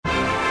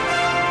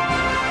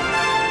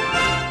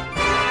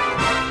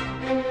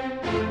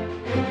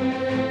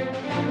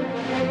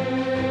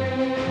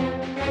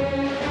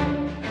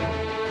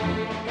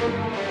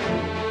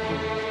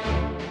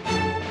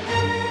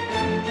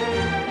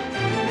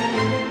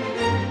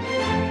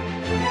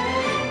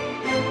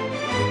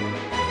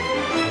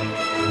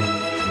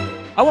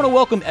I want to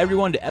welcome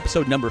everyone to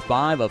episode number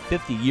 5 of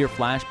 50-Year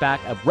Flashback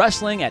of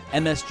Wrestling at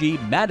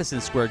MSG Madison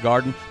Square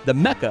Garden, the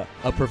mecca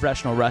of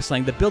professional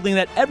wrestling, the building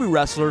that every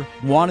wrestler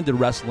wanted to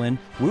wrestle in.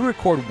 We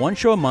record one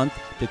show a month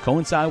to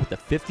coincide with the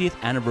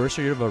 50th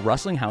anniversary of a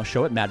wrestling house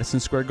show at Madison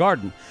Square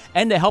Garden.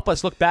 And to help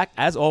us look back,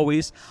 as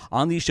always,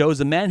 on these shows,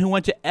 the man who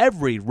went to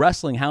every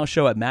wrestling house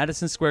show at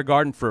Madison Square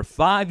Garden for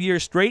 5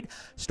 years straight,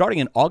 starting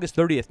in August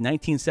 30th,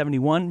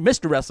 1971,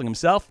 Mr. Wrestling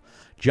himself,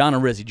 John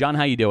Arizzi. John,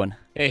 how you doing?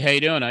 Hey, how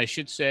you doing? I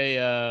should say,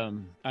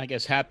 I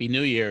guess Happy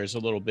New Year is a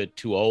little bit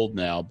too old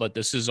now, but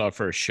this is our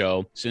first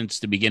show since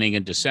the beginning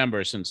of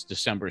December, since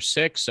December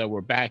 6th. So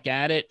we're back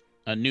at it.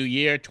 A new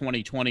year,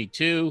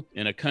 2022,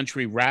 in a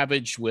country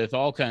ravaged with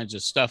all kinds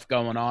of stuff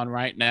going on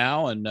right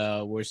now. And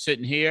we're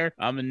sitting here.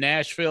 I'm in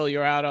Nashville.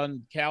 You're out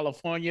on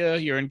California.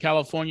 You're in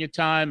California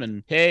time.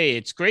 And hey,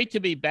 it's great to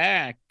be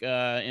back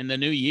in the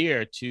new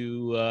year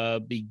to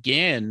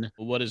begin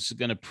what is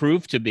going to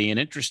prove to be an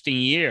interesting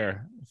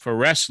year for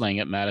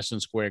wrestling at Madison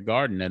Square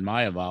Garden and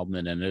my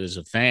involvement in it as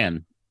a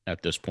fan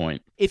at this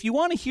point. If you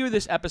want to hear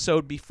this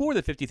episode before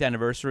the 50th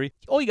anniversary,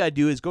 all you got to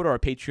do is go to our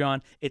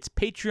Patreon. It's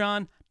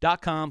patreon.com/John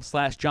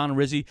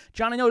Arizzi.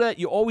 John, I know that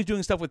you're always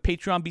doing stuff with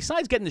Patreon.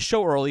 Besides getting the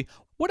show early,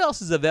 what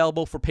else is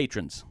available for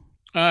patrons?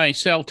 I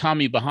sell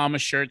Tommy Bahama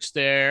shirts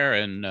there,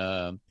 and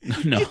no,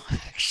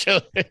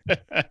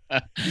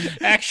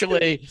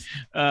 actually,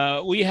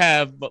 we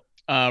have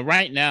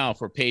right now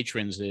for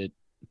patrons at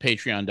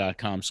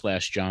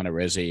patreon.com/John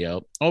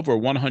Arizzi over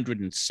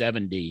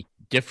 170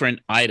 different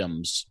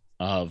items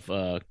of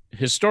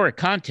historic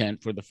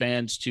content for the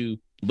fans to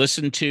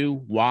listen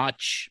to,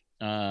 watch.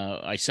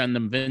 I send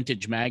them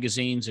vintage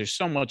magazines. There's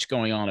so much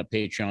going on at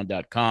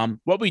patreon.com.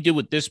 What we do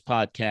with this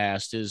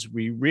podcast is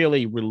we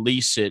really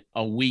release it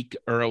a week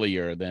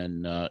earlier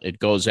than it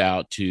goes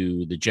out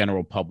to the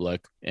general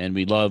public. And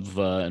we love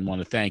and want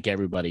to thank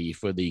everybody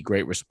for the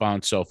great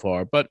response so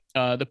far. But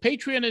the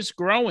Patreon is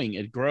growing.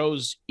 It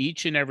grows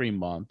each and every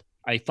month.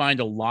 I find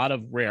a lot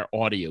of rare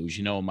audios,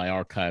 in my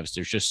archives.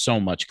 There's just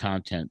so much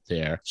content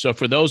there. So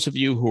for those of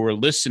you who are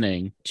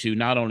listening to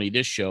not only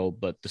this show,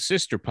 but the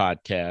sister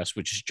podcast,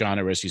 which is John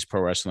Arizzi's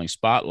Pro Wrestling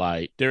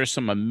Spotlight, there is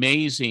some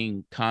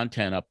amazing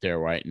content up there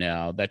right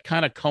now that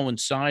kind of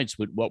coincides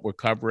with what we're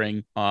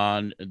covering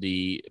on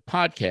the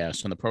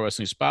podcast, on the Pro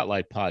Wrestling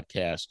Spotlight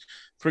podcast.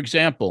 For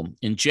example,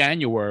 in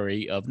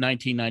January of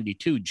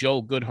 1992,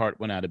 Joel Goodhart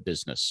went out of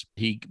business.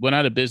 He went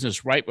out of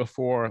business right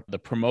before the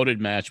promoted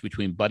match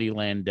between Buddy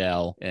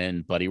Landel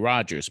and Buddy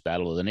Rogers,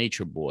 Battle of the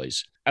Nature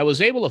Boys. I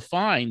was able to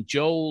find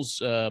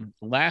Joel's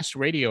last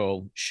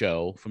radio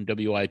show from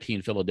WIP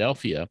in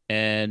Philadelphia,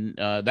 and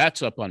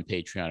that's up on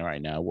Patreon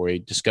right now, where he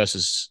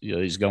discusses,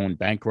 he's going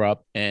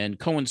bankrupt. And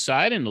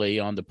coincidentally,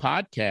 on the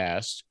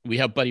podcast, we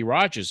have Buddy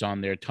Rogers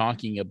on there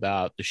talking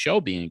about the show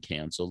being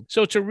canceled.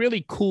 So it's a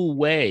really cool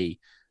way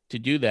to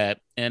do that.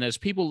 And as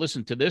people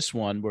listen to this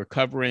one, we're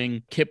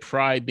covering Kip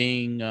Frye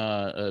being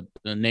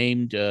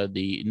named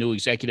the new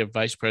executive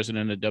vice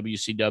president of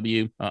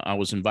WCW. I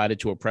was invited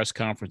to a press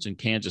conference in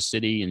Kansas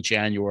City in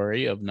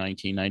January of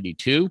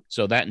 1992.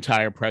 So that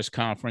entire press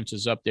conference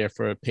is up there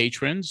for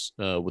patrons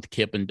with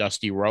Kip and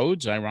Dusty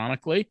Rhodes,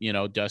 ironically.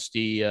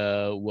 Dusty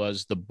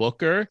was the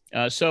booker.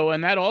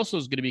 And that also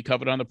is going to be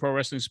covered on the Pro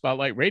Wrestling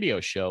Spotlight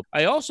radio show.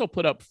 I also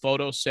put up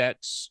photo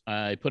sets.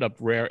 I put up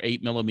rare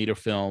 8mm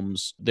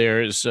films.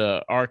 There's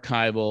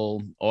archival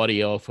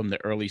audio from the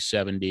early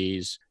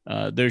 70s.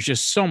 There's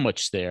just so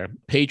much there.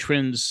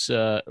 Patrons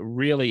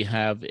really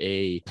have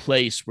a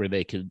place where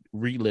they could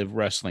relive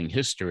wrestling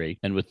history.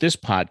 And with this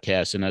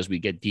podcast, and as we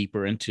get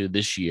deeper into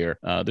this year,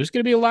 there's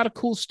going to be a lot of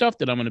cool stuff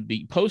that I'm going to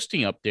be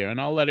posting up there.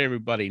 And I'll let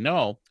everybody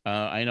know.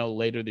 I know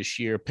later this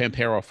year,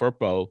 Pampero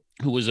Firpo,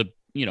 who was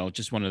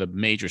just one of the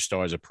major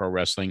stars of pro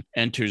wrestling,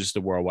 enters the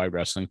Worldwide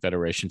Wrestling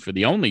Federation for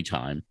the only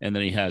time. And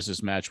then he has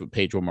this match with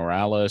Pedro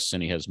Morales,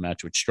 and he has a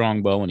match with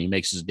Strongbow, and he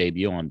makes his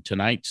debut on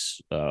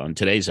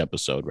today's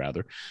episode,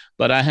 rather.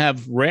 But I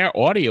have rare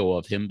audio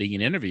of him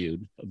being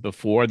interviewed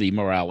before the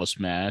Morales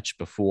match,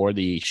 before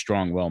the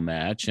Strongbow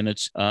match. And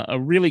it's a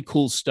really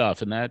cool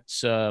stuff. And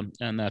that's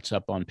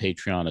up on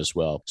Patreon as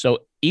well. So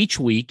each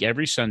week,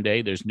 every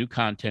Sunday, there's new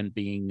content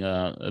being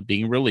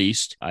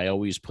released. I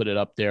always put it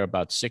up there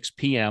about 6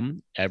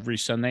 p.m. every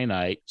Sunday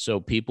night. So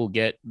people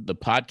get the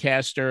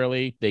podcast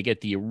early. They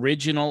get the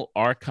original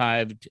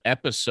archived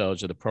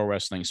episodes of the Pro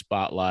Wrestling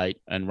Spotlight.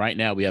 And right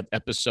now we have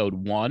episode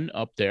 1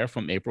 up there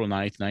from April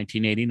 9th,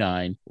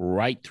 1989,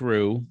 right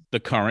through the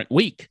current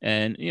week.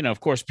 And, of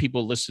course,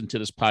 people listen to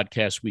this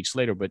podcast weeks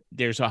later, but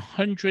there's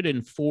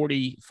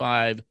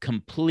 145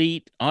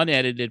 complete,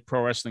 unedited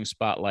Pro Wrestling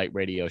Spotlight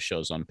radio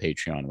shows on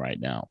Patreon right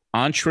now.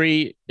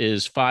 Entree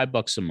is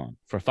 $5 a month.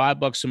 For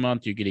 $5 a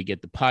month, you're going to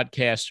get the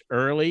podcast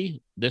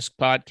early. This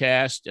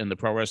podcast and the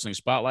Pro Wrestling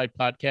Spotlight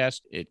podcast,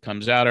 it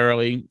comes out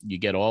early. You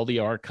get all the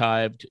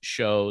archived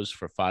shows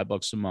for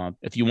 $5 a month.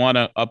 If you want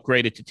to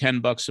upgrade it to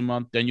 $10 a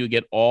month, then you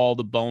get all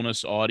the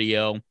bonus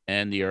audio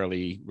and the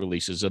early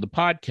releases of the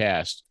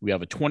podcast. We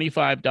have a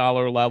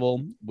 $25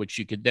 level, which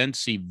you could then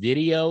see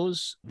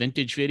videos,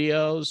 vintage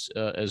videos,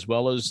 as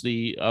well as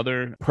the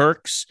other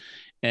perks.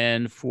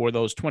 And for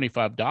those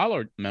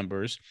 $25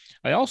 members,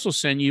 I also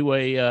send you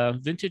a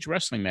vintage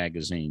wrestling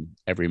magazine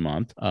every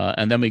month.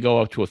 And then we go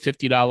up to a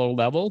 $50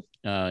 level,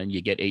 and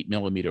you get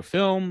 8mm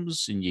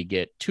films, and you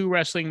get 2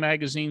 wrestling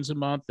magazines a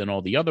month and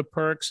all the other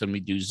perks. And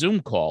we do Zoom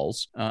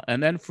calls.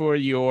 And then for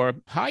your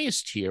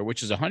highest tier,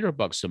 which is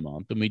 $100 a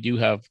month, and we do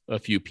have a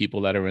few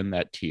people that are in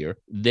that tier,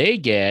 they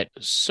get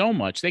so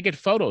much. They get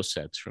photo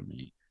sets from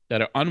me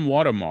that are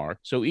unwatermarked.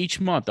 So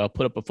each month I'll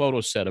put up a photo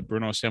set of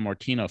Bruno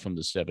Sammartino from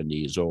the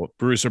 70s, or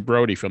Bruiser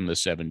Brody from the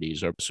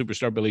 70s, or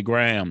Superstar Billy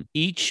Graham.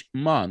 Each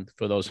month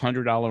for those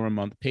 $100 a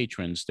month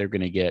patrons, they're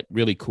going to get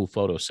really cool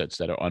photo sets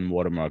that are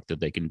unwatermarked that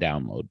they can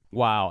download.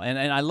 Wow. And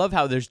I love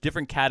how there's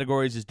different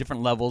categories, there's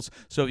different levels.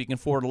 So if you can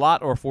afford a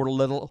lot or afford a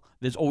little,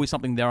 there's always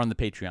something there on the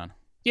Patreon.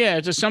 Yeah,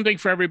 it's just something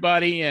for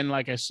everybody. And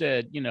like I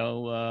said,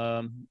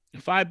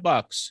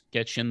 $5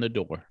 gets you in the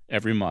door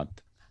every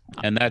month.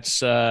 And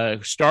that's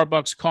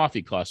Starbucks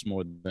coffee costs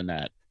more than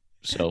that.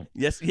 So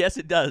yes,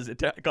 it does.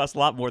 It costs a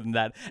lot more than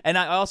that. And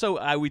I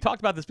also, we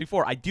talked about this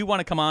before. I do want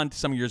to come on to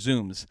some of your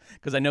Zooms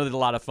because I know they're a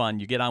lot of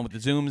fun. You get on with the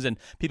Zooms and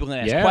people can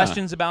ask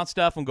questions about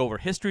stuff and go over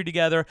history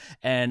together.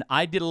 And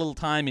I did a little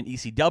time in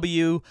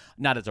ECW,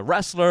 not as a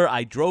wrestler.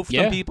 I drove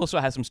some people, so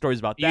I have some stories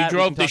about that. You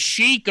drove the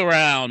Sheik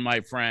around, my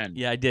friend.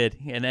 Yeah, I did.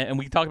 And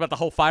we talked about the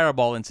whole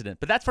Fireball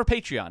incident. But that's for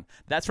Patreon.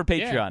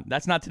 Yeah.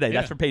 That's not today.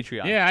 That's for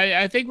Patreon. Yeah,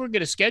 I think we're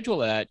going to schedule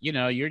that.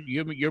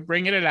 You're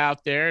bringing it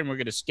out there, and we're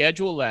going to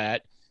schedule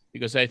that,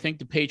 because I think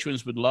the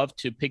patrons would love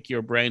to pick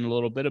your brain a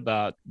little bit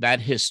about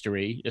that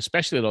history,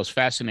 especially those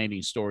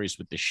fascinating stories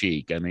with the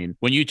Sheik. I mean,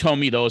 when you told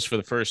me those for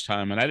the first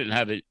time, and I didn't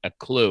have a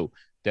clue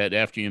that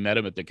after you met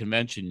him at the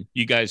convention,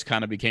 you guys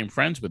kind of became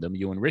friends with him,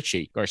 you and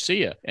Richie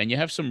Garcia. And you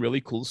have some really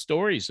cool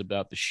stories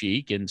about the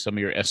Sheik and some of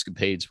your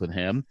escapades with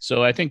him.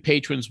 So I think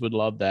patrons would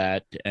love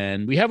that.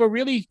 And we have a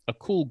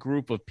cool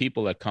group of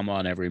people that come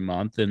on every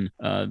month. And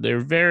they're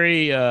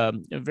very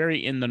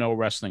in the know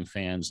wrestling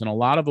fans. And a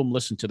lot of them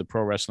listen to the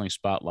Pro Wrestling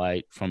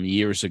Spotlight from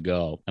years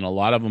ago. And a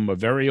lot of them are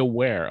very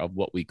aware of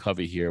what we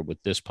cover here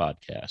with this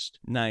podcast.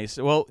 Nice.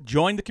 Well,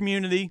 join the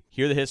community,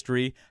 hear the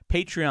history,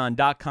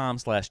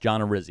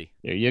 patreon.com/John Arezzi.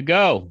 There you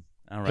go.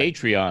 All right.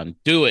 Patreon.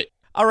 Do it.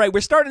 All right,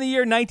 we're starting the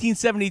year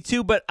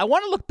 1972, but I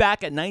want to look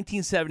back at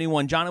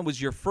 1971. John, it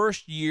was your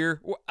first year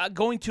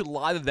going to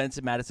live events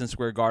at Madison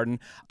Square Garden.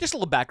 Just a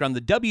little background. The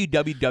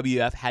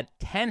WWF had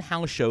 10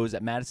 house shows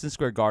at Madison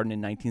Square Garden in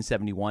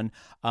 1971.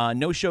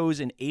 No shows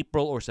in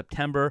April or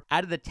September.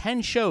 Out of the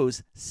 10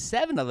 shows,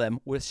 7 of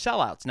them were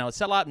sellouts. Now, a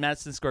sellout in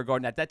Madison Square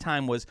Garden at that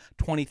time was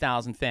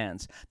 20,000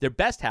 fans. Their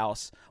best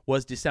house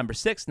was December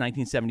 6,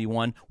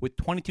 1971, with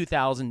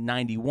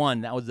 22,091.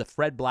 That was the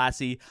Fred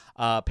Blassie,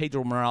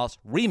 Pedro Morales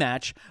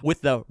rematch with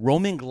the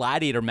Roman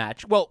Gladiator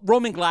match. Well,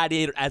 Roman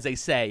Gladiator, as they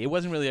say. It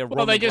wasn't really a Roman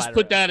Gladiator. Well, they just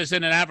put that match. As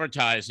in an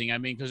advertising. I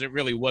mean, because it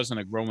really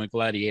wasn't a Roman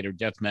Gladiator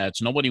death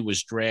match. Nobody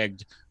was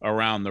dragged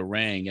around the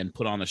ring and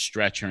put on a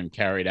stretcher and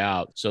carried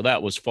out. So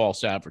that was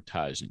false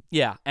advertising.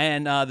 Yeah,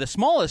 and the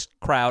smallest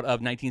crowd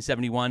of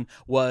 1971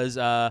 was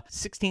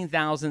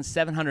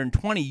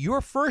 16,720.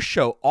 Your first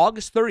show,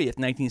 August 30th,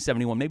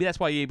 1971. Maybe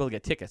that's why you were able to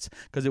get tickets,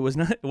 because it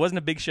wasn't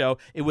a big show.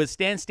 It was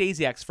Stan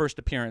Stasiak's first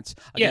appearance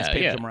against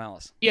Pedro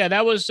Morales. Yeah,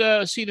 that was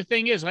see, the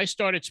thing is, I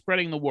started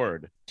spreading the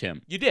word,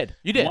 Tim. You did.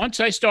 Once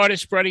I started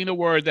spreading the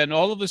word, then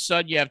all of a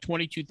sudden you have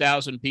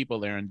 22,000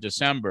 people there in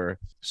December.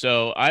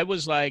 So I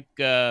was like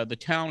the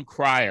town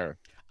crier.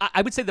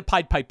 I would say the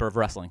Pied Piper of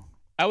wrestling.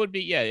 I would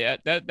be,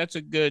 that's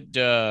a good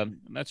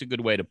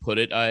way to put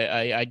it.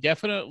 I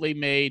definitely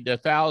made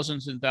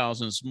thousands and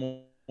thousands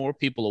more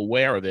people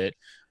aware of it.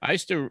 I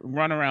used to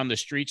run around the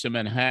streets of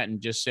Manhattan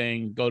just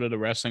saying, go to the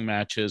wrestling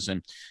matches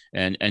and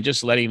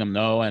just letting them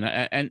know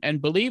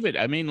and believe it.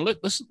 I mean, look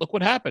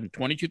what happened.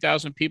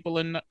 22,000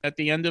 people at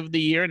the end of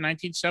the year in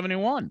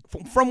 1971.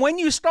 From when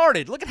you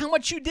started, look at how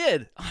much you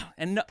did.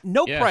 And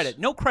no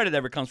credit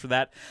ever comes for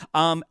that.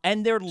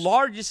 And their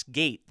largest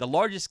gate, the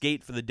largest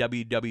gate for the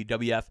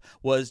WWF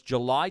was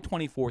July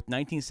 24th,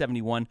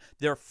 1971.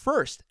 Their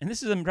first, and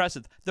this is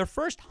impressive, their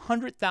first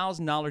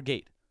 $100,000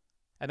 gate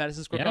at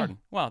Madison Square Garden.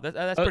 Wow,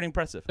 that's pretty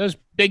impressive. That was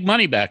big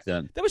money back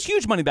then. That was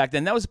huge money back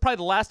then. That was probably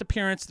the last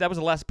appearance. That was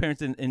the last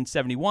appearance in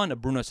 71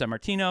 of Bruno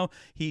Sammartino.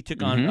 He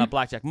took on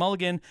Blackjack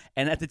Mulligan.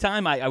 And at the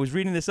time, I was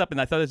reading this up, and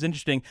I thought it was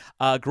interesting.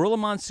 Gorilla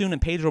Monsoon and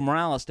Pedro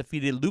Morales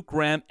defeated Luke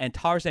Graham and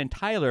Tarzan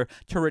Tyler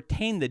to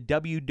retain the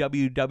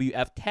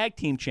WWF Tag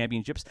Team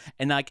Championships.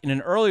 And like in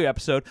an earlier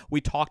episode, we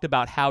talked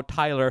about how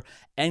Tyler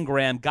and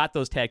Graham got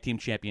those Tag Team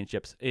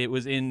Championships. It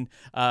was in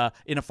a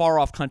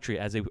far-off country,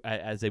 as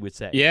they would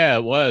say. Yeah,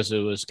 it was.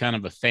 It was kind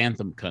of a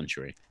phantom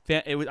country.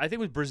 I think it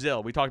was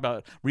Brazil. We talked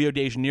about Rio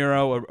de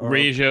Janeiro.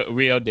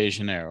 Rio de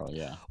Janeiro,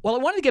 yeah. Well, I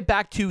wanted to get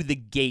back to the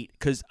gate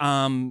because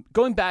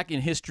going back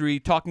in history,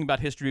 talking about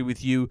history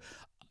with you,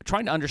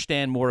 trying to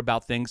understand more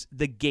about things,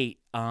 the gate,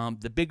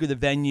 the bigger the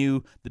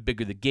venue, the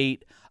bigger the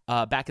gate.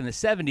 Back in the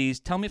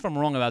 70s, tell me if I'm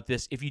wrong about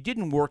this. If you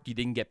didn't work, you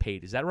didn't get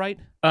paid. Is that right?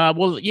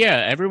 Well,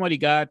 yeah. Everybody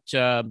got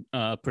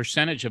a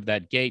percentage of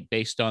that gate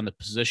based on the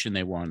position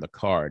they were on the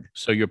card.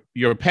 So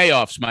your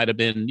payoffs might have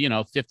been,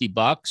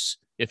 $50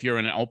 if you're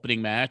in an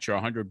opening match, or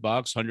 $100,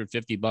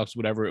 $150,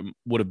 whatever it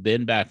would have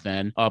been back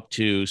then, up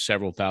to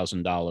several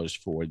 $1,000s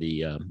for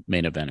the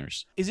main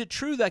eventers. Is it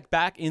true that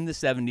back in the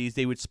 70s,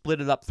 they would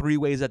split it up three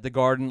ways at the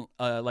Garden,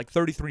 like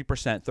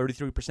 33%?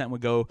 33%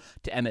 would go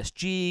to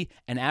MSG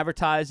and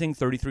advertising,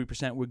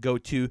 33% would go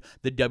to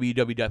the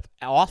WWF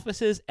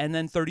offices, and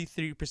then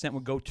 33%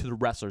 would go to the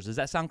wrestlers. Does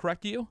that sound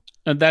correct to you?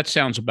 That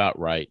sounds about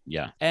right,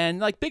 yeah. And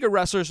like bigger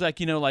wrestlers, like,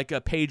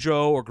 like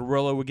Pedro or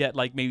Gorilla would get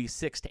like maybe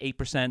 6 to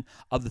 8%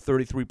 of the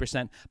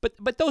 33%.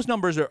 But those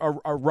numbers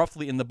are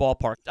roughly in the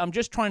ballpark. I'm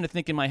just trying to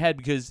think in my head,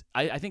 because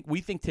I think we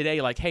think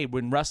today, like, hey,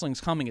 when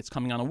wrestling's coming, it's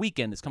coming on a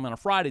weekend, it's coming on a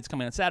Friday, it's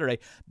coming on a Saturday.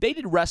 They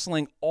did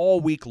wrestling all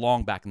week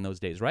long back in those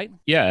days, right?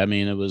 Yeah, I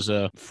mean, it was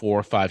 4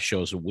 or 5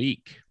 shows a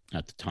week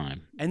at the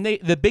time. And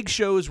the big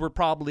shows were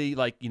probably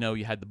like,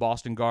 you had the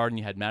Boston Garden,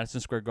 you had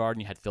Madison Square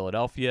Garden, you had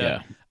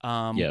Philadelphia.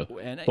 Yeah.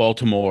 And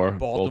Baltimore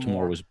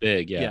was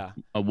big, yeah.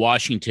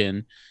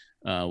 Washington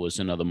was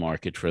another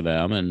market for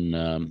them.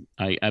 And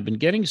I've been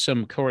getting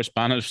some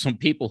correspondence from some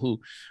people who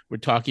were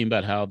talking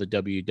about how the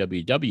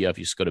WWF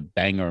used to go to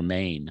Bangor,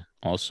 Maine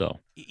also.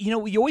 You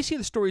always hear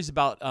the stories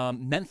about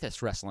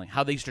Memphis wrestling,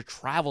 how they used to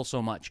travel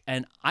so much.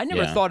 And I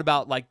never thought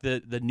about like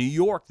the New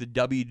York, the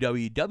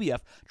WWF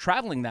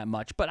traveling that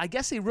much. But I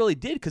guess they really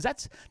did, because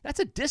that's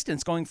a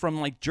distance going from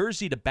like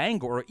Jersey to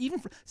Bangor, or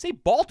even say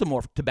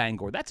Baltimore to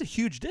Bangor. That's a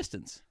huge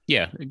distance.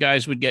 Yeah, the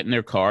guys would get in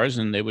their cars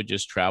and they would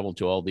just travel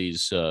to all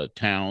these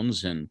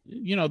towns. And,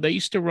 they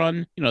used to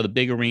run, the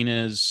big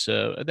arenas.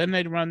 Then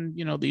they'd run,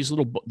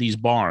 these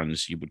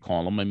barns, you would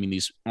call them. I mean,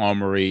 these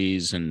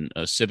armories and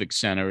civic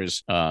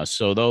centers.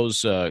 So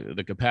those,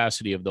 the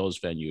capacity of those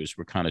venues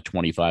were kind of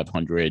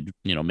 2,500,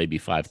 maybe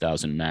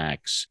 5,000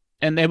 max.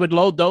 And they would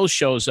load those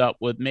shows up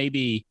with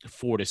maybe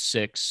 4 to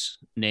 6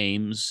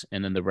 names,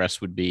 and then the rest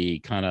would be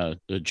kind of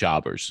the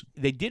jobbers.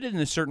 They did it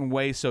in a certain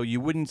way, so you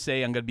wouldn't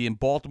say, I'm going to be in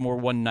Baltimore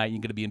one night, you're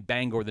going to be in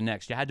Bangor the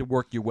next. You had to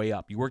work your way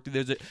up.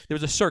 There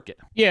was a circuit.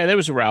 Yeah, there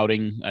was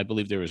routing. I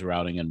believe there was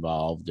routing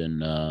involved.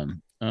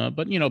 And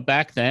but,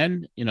 back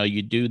then,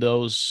 you'd do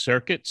those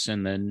circuits,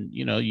 and then,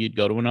 you'd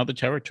go to another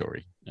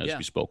territory, as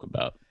we spoke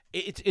about.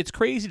 It's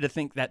crazy to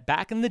think that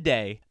back in the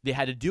day, they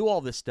had to do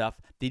all this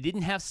stuff. They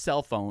didn't have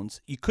cell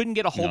phones. You couldn't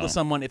get a hold of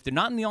someone. If they're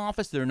not in the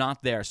office, they're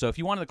not there. So if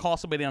you wanted to call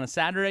somebody on a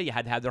Saturday, you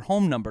had to have their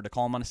home number to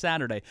call them on a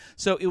Saturday.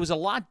 So it was a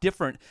lot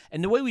different.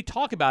 And the way we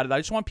talk about it, I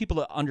just want people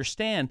to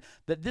understand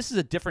that this is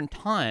a different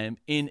time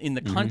in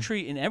the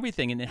country, in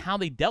everything, and in how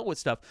they dealt with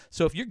stuff.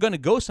 So if you're going to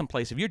go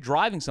someplace, if you're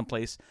driving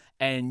someplace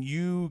and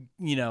your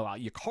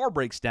car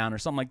breaks down or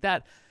something like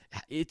that,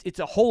 it's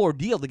a whole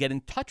ordeal to get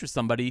in touch with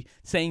somebody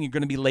saying you're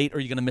going to be late or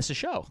you're going to miss a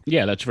show.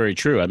 Yeah, that's very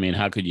true. I mean,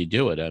 how could you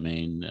do it? I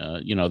mean,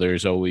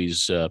 there's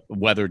always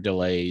weather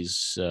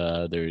delays.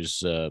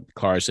 There's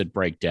cars that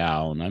break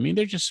down. I mean,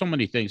 there's just so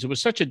many things. It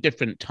was such a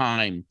different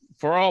time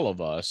for all of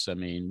us. I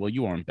mean, well,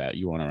 you weren't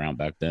around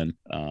back then.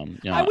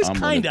 I was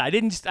kind of.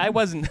 I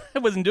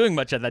wasn't doing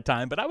much at that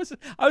time, but I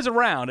was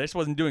around. I just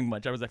wasn't doing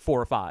much. I was like 4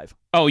 or 5.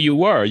 Oh, you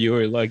were.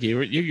 You're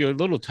a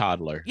little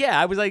toddler. Yeah,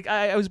 I was like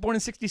I was born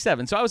in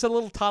 '67, so I was a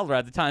little toddler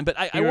at the time. But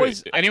I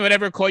always. Anyone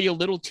ever call you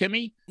Little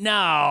Timmy?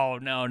 No.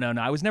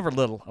 I was never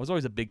little. I was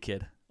always a big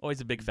kid. Always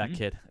a big fat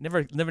kid.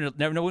 Never. No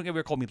one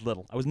ever called me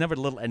little. I was never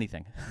little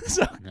anything.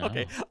 So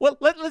okay. Well,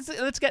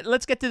 let's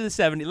get to the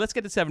 70. Let's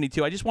get to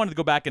 72. I just wanted to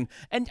go back and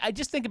I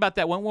just think about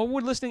that when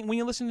you're listening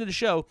to the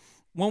show,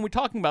 when we're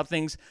talking about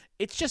things,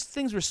 it's just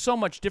things were so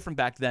much different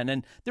back then,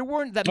 and there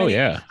weren't that many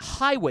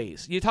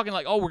highways. You're talking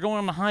like, we're going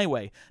on the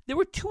highway. There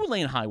were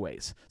 2-lane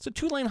highways. So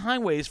 2-lane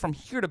highways from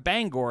here to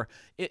Bangor.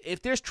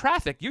 If there's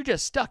traffic, you're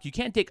just stuck. You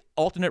can't take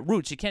alternate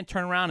routes. You can't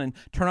turn around and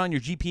turn on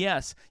your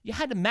GPS. You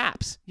had the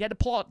maps. You had to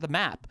pull out the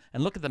map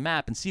and look at the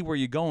map and see where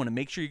you're going and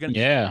make sure you're going to.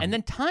 Yeah. And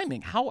then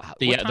timing.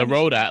 The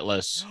road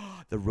atlas.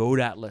 The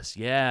road atlas.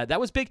 Yeah, that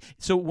was big.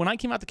 So when I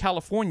came out to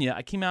California,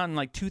 I came out in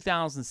like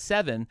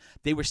 2007.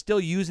 They were still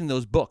using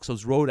those books,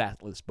 those road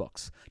atlas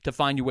books, to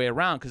find your way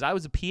around, because I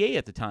was a PA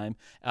at the time,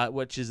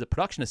 which is a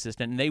production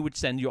assistant, and they would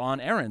send you on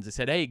errands. They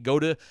said, hey, go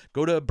to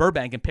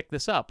Burbank and pick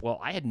this up. Well,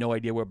 I had no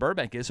idea where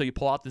Burbank is, so you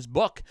pull out this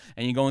book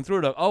and you're going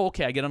through it. Oh,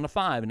 okay, I get on the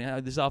 5,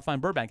 and this is how I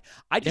find Burbank.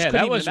 I just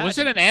couldn't even imagine. Was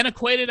it an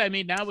antiquated? I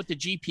mean, now with the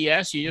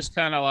GPS, you just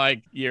kind of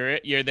like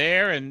you're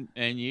there and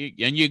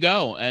you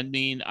go. I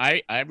mean,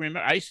 I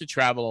remember I used to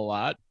travel a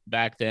lot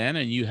back then,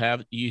 and you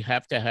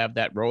have to have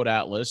that road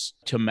atlas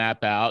to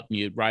map out, and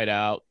you'd write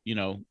out,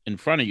 in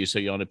front of you. So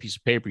you on a piece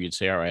of paper, you'd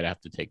say, all right, I have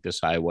to take this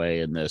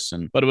highway and this,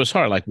 but it was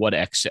hard. Like what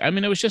exit? I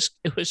mean, it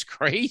was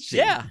crazy.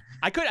 Yeah.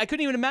 I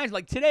couldn't even imagine,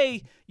 like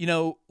today,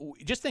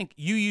 just think,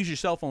 you use your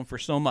cell phone for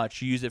so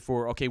much. You use it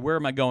for, okay, where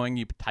am I going?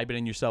 You type it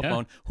in your cell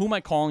phone. Who am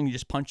I calling? You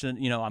just punch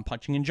in, I'm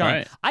punching in John.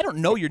 Right. I don't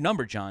know your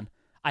number, John.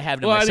 I have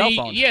it in my cell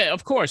phone. Yeah,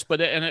 of course. But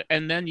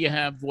and then you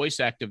have voice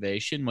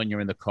activation when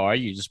you're in the car.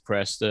 You just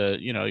press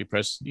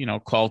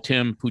call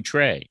Tim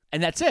Poutre.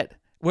 And that's it.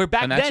 Where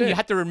back then you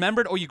had to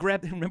remember it, or you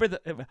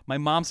my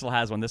mom still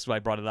has one. This is why I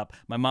brought it up.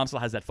 My mom still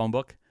has that phone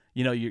book.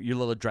 Your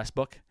little address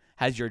book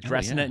has your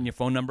address in it and your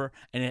phone number,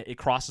 and it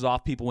crosses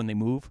off people when they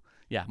move.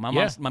 Yeah,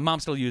 Yeah. my mom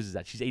still uses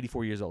that. She's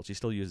 84 years old. She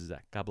still uses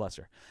that. God bless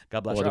her.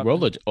 God bless Or her. the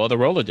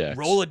Rolodex.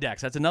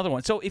 Rolodex, that's another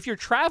one. So if you're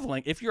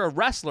traveling, if you're a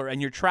wrestler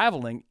and you're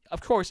traveling,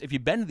 of course, if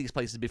you've been to these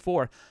places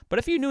before, but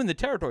if you're new in the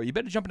territory, you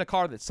better jump in a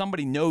car that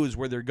somebody knows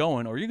where they're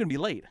going, or you're going to be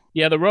late.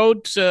 Yeah, the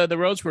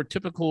roads were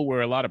typical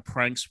where a lot of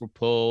pranks were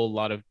pulled, a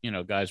lot of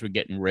guys were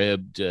getting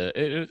ribbed.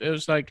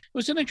 It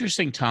was an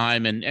interesting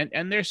time,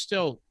 and there's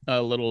still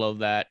a little of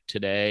that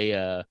today,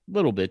 a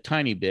little bit,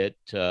 tiny bit.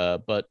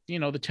 But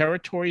the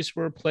territories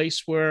were a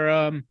place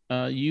where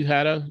you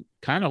had to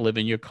kind of live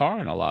in your car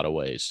in a lot of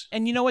ways.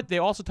 And you know what? They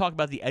also talk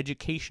about the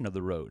education of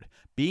the road.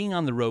 Being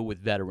on the road with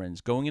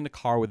veterans, going in the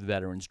car with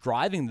veterans,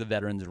 driving the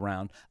veterans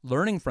around,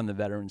 learning from the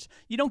veterans.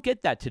 You don't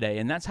get that today.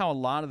 And that's how a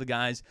lot of the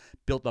guys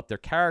built up their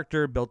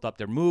character, built up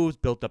their moves,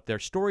 built up their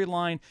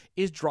storyline,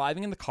 is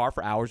driving in the car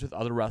for hours with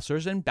other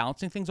wrestlers and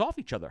bouncing things off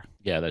each other.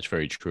 Yeah, that's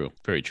very true.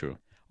 Very true.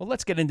 Well,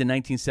 let's get into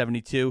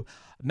 1972.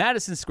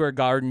 Madison Square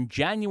Garden,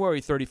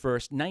 January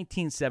 31st,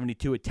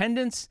 1972.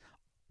 Attendance,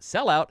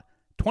 sellout,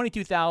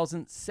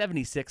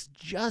 22,076.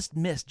 Just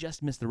missed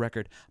the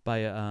record by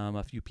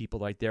a few people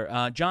right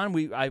there. John,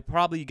 you got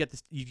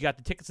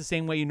the tickets the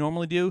same way you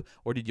normally do,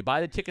 or did you buy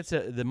the tickets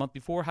the month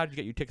before? How did you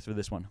get your tickets for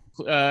this one?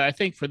 I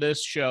think for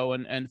this show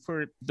and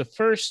for the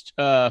first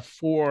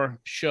 4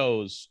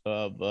 shows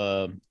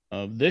of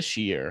this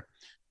year,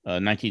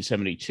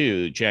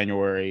 1972,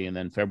 January, and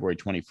then February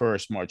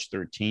 21st, March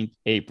 13th,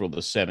 April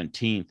the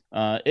 17th.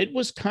 It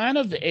was kind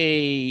of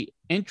a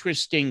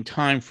interesting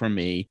time for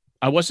me.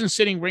 I wasn't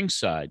sitting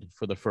ringside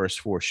for the first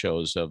 4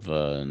 shows of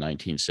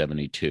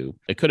 1972.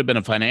 It could have been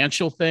a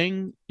financial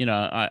thing.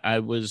 I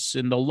was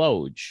in the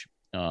Loge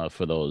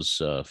for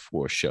those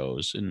 4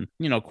 shows. And,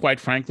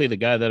 quite frankly, the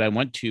guy that I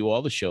went to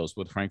all the shows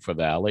with, Frank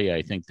Favalli,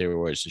 I think there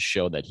was a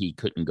show that he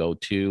couldn't go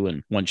to.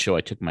 And one show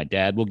I took my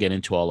dad. We'll get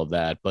into all of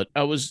that. But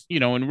I was,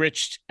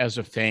 enriched as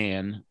a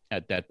fan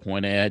at that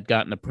point. I had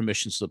gotten a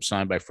permission slip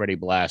signed by Freddie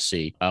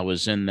Blassie. I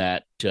was in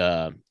that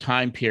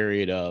time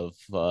period of,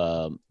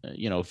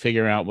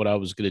 figuring out what I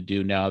was going to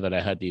do now that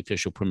I had the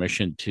official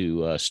permission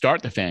to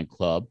start the fan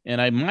club. And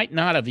I might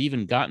not have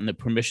even gotten the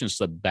permission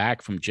slip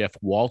back from Jeff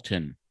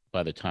Walton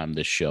by the time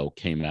this show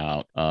came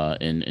out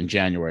in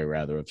January,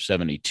 rather, of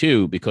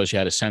 72, because you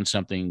had to send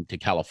something to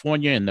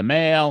California in the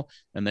mail,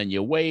 and then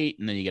you wait,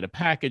 and then you get a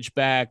package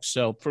back.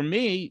 So for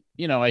me,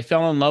 I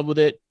fell in love with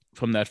it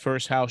from that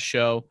first house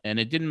show, and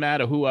it didn't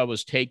matter who I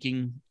was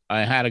taking.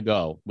 I had to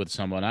go with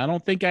someone. I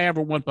don't think I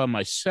ever went by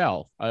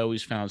myself. I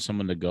always found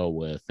someone to go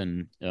with.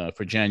 And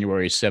for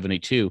January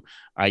 72,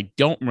 I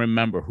don't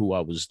remember who I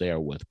was there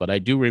with, but I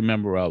do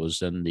remember I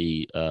was in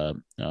the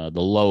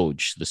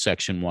Loge, the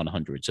section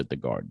 100s at the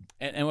Garden.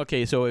 And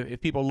okay, so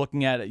if people are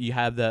looking at it, you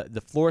have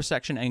the floor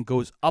section and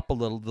goes up a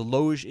little. The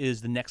Loge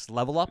is the next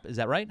level up. Is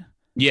that right?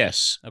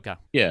 Yes. Okay.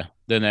 Yeah.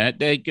 Then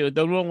they go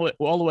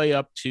all the way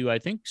up to, I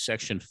think,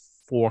 section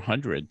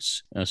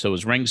 400s. So it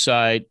was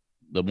ringside,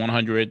 the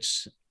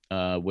 100s,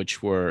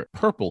 which were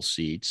purple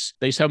seats.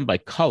 They used to have them by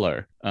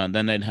color.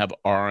 Then they'd have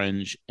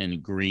orange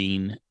and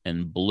green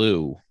and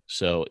blue.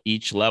 So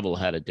each level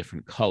had a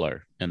different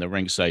color, and the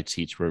ringside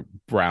seats were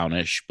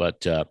brownish.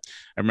 But I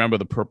remember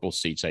the purple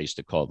seats. I used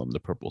to call them the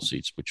purple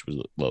seats, which was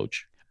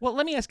Loge. Well,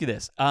 let me ask you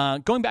this.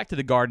 Going back to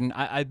the Garden,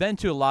 I've been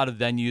to a lot of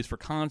venues for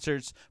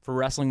concerts, for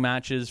wrestling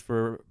matches,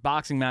 for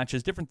boxing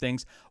matches, different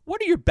things.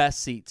 What are your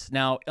best seats?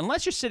 Now,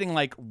 unless you're sitting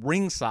like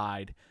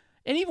ringside,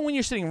 and even when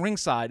you're sitting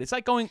ringside, it's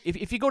like going,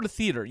 if you go to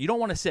theater, you don't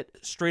want to sit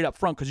straight up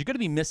front because you're going to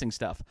be missing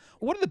stuff.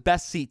 What are the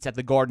best seats at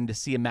the Garden to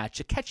see a match,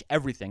 to catch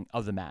everything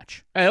of the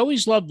match? I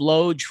always loved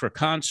Loge for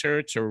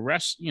concerts or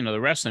the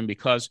wrestling,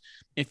 because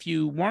if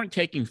you weren't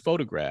taking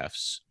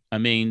photographs, I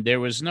mean, there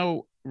was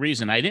no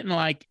reason. I didn't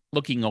like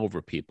looking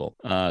over people.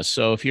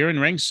 So if you're in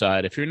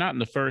ringside, if you're not in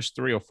the first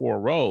 3 or 4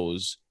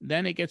 rows,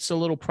 then it gets a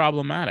little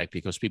problematic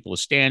because people are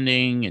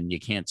standing and you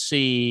can't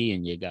see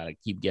and you got to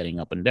keep getting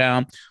up and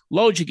down.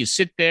 Loge, you can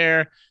sit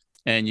there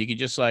and you can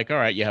just all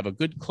right, you have a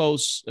good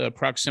close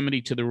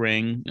proximity to the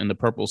ring and the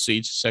purple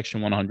seats,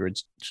 section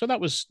 100s. So that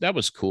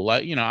was cool.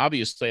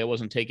 Obviously I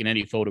wasn't taking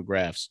any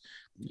photographs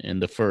in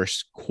the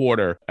first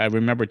quarter. I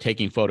remember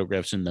taking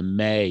photographs in the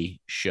May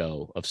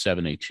show of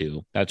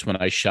 72. That's when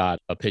I shot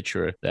a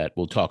picture that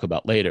we'll talk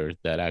about later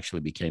that actually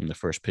became the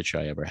first picture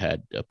I ever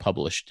had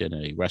published in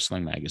a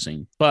wrestling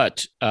magazine.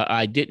 But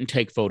I didn't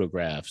take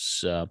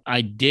photographs.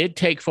 I did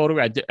take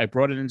photographs. I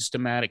brought an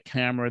Instamatic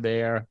camera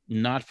there,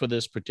 not for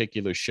this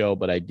particular show,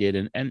 but I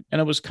did. And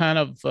it was kind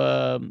of,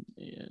 I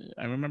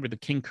remember the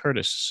King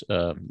Curtis.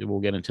 We'll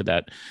get into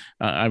that.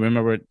 I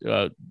remember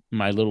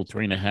my little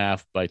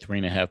 3.5 by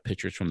 3.5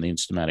 pictures from the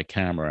Instamatic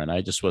camera, and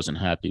I just wasn't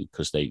happy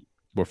because they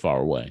were far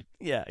away.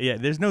 Yeah.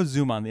 There's no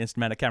zoom on the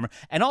Instamatic camera.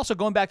 And also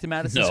going back to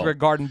Madison Square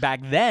Garden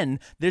back then,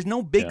 there's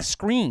no big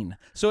screen.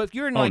 So if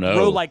you're in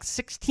row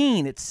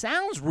 16, it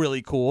sounds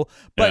really cool,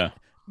 but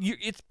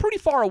it's pretty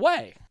far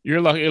away.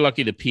 You're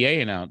lucky the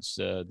PA announced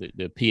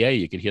the PA.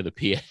 You could hear the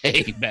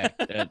PA back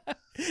then.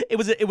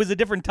 It was a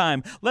different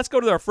time. Let's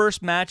go to our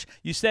first match.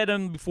 You said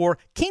him before.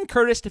 King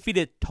Curtis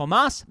defeated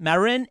Tomas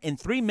Marin in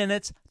 3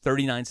 minutes,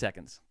 39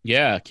 seconds.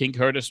 Yeah, King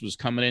Curtis was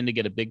coming in to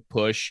get a big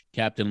push.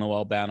 Captain Lou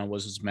Albano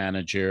was his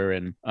manager.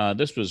 And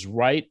this was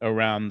right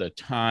around the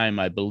time,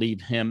 I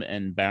believe, him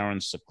and Baron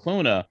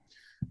Cicluna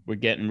were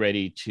getting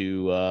ready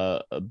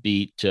to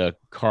beat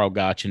Karl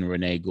Gotch and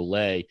Rene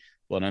Goulet.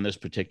 But on this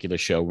particular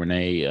show,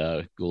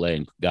 Rene Goulet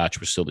and Gotch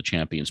were still the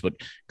champions. But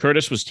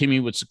Curtis was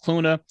teaming with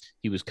Cicluna.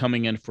 He was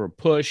coming in for a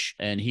push,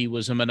 and he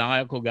was a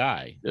maniacal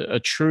guy, a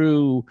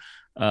true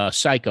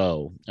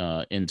psycho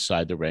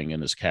inside the ring in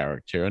his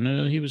character.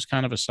 And he was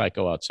kind of a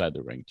psycho outside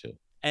the ring, too.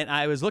 And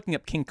I was looking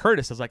up King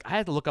Curtis. I was like, I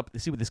had to look up to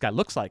see what this guy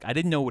looks like. I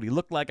didn't know what he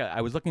looked like.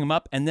 I was looking him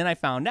up, and then I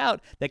found out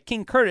that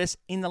King Curtis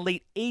in the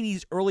late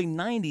 80s, early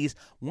 90s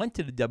went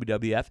to the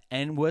WWF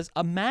and was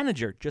a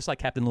manager, just like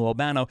Captain Lou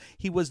Albano.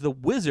 He was the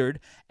Wizard,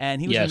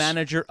 and he was a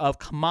manager of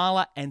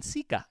Kamala and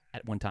Sika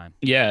at one time.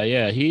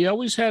 Yeah. He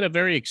always had a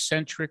very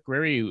eccentric,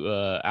 very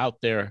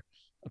out there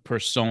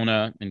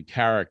persona and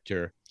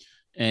character.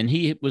 And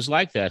he was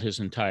like that his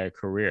entire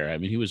career. I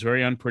mean, he was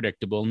very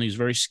unpredictable, and he's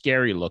very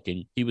scary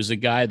looking. He was a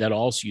guy that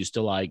also used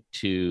to like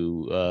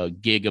to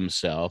gig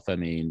himself. I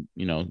mean,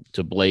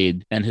 to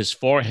blade, and his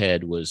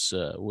forehead was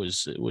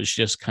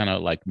just kind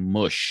of like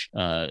mush,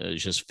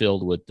 just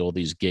filled with all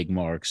these gig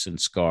marks and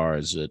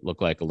scars. It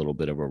looked like a little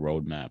bit of a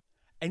roadmap.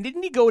 And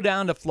didn't he go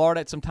down to Florida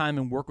at some time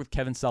and work with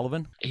Kevin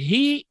Sullivan?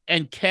 He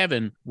and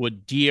Kevin were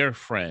dear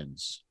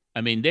friends.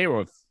 I mean, they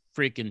were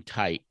freaking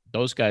tight.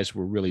 Those guys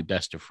were really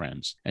best of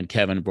friends, and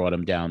Kevin brought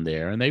him down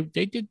there, and they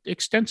did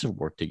extensive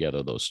work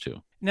together, those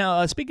two.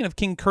 Now, speaking of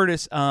King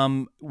Curtis,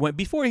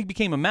 before he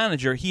became a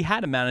manager, he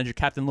had a manager,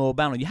 Captain Lou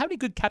Albano. You have any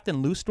good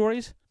Captain Lou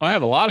stories? I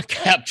have a lot of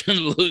Captain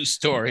Lou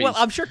stories. Well,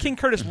 I'm sure King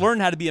Curtis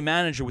learned how to be a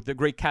manager with the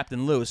great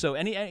Captain Lou. So,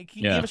 can you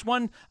give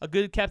us a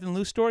good Captain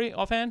Lou story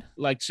offhand?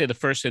 Like, say, the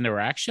first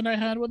interaction I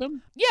had with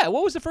him? Yeah,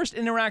 what was the first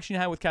interaction you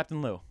had with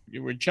Captain Lou?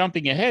 You were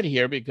jumping ahead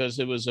here because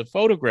it was a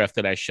photograph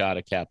that I shot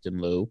of Captain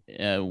Lou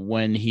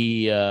when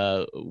he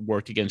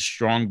worked against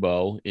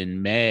Strongbow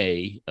in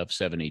May of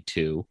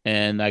 '72,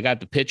 and I got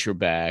the picture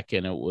back,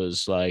 and it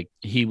was like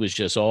he was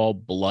just all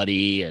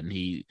bloody, and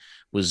he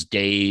was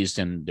dazed,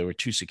 and there were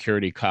two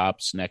security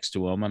cops next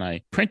to him, and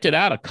I printed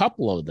out a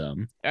couple of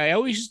them. I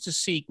always used to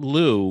see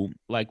Lou,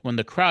 like when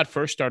the crowd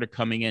first started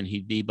coming in,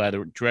 he'd be by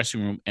the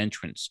dressing room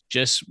entrance,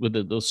 just with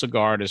a little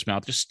cigar in his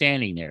mouth, just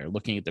standing there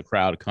looking at the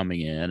crowd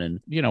coming in. And,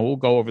 we'll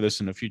go over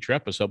this in a future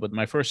episode, but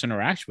my first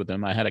interaction with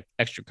him, I had an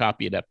extra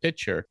copy of that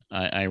picture.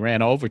 I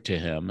ran over to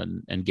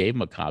him and gave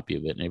him a copy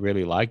of it, and he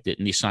really liked it,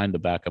 and he signed the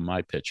back of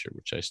my picture,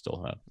 which I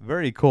still have.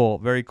 Very cool,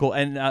 very cool.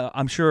 And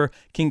I'm sure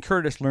King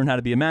Curtis learned how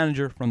to be a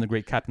manager from the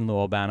great Captain Lou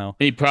Albano.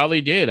 He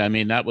probably did. I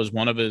mean, that was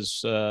one of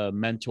his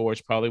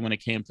mentors probably when it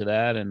came to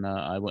that, and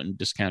I wouldn't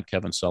discount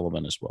Kevin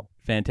Sullivan as well.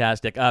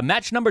 Fantastic.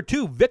 Match number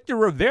 2, Victor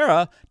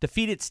Rivera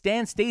defeated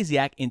Stan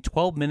Stasiak in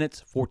 12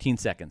 minutes, 14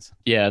 seconds.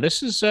 Yeah,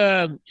 this is,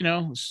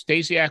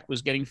 Stasiak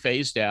was getting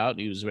phased out.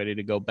 He was ready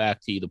to go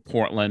back to either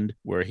Portland,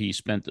 where he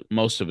spent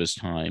most of his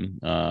time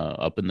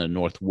up in the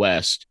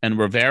Northwest. And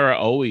Rivera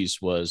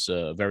always was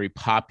very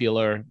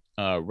popular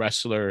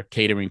wrestler,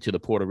 catering to the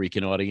Puerto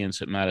Rican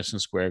audience at Madison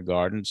Square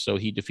Garden. So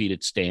he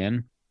defeated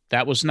Stan.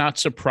 That was not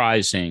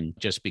surprising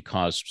just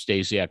because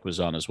Stasiak was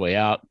on his way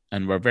out,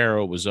 and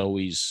Rivera was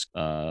always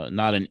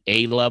not an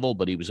A level,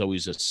 but he was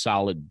always a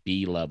solid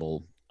B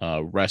level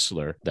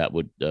wrestler that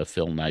would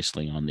fill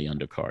nicely on the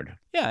undercard.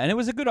 Yeah, and it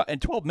was a good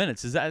 12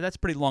 minutes. That's a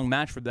pretty long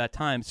match for that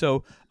time.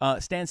 So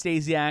Stan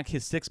Stasiak,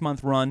 his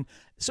 6-month run.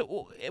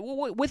 So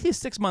with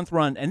his 6-month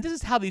run, and this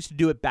is how they used to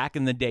do it back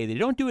in the day. They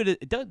don't do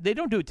it. They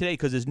don't do it today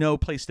because there's no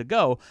place to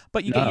go.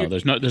 But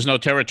there's no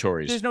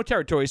territories. There's no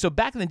territories. So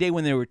back in the day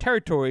when there were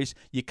territories,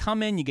 you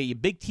come in, you get your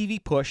big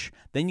TV push,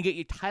 then you get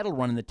your title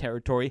run in the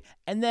territory,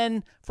 and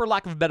then, for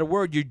lack of a better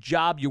word, you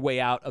job your way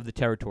out of the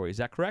territory. Is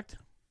that correct?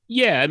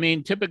 Yeah, I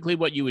mean, typically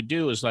what you would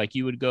do is like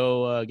you would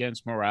go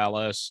against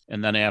Morales,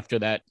 and then after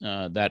that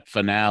that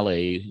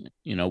finale,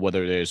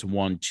 whether there's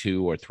 1,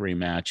 2, or 3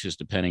 matches,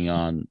 depending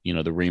on the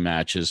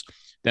rematches.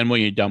 Then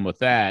when you're done with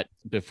that,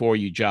 before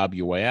you job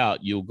your way out,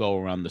 you'll go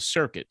around the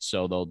circuit.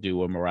 So they'll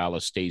do a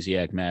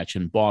Morales-Stasiak match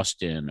in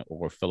Boston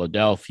or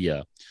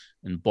Philadelphia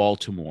and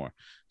Baltimore.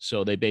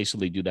 So they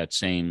basically do that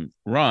same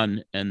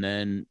run, and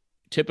then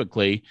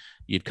typically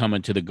you'd come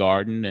into the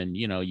Garden and,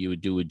 you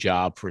would do a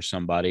job for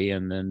somebody,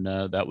 and then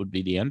that would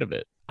be the end of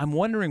it. I'm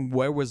wondering,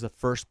 where was the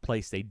first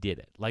place they did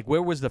it? Like,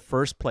 where was the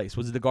first place?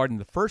 Was it the Garden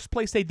the first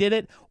place they did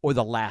it, or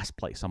the last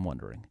place? I'm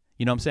wondering.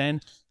 You know what I'm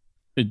saying?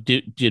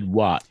 Did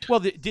what? Well,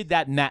 did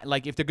that match,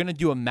 like if they're going to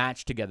do a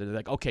match together, they're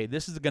like, okay,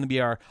 this is going to be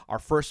our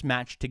first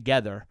match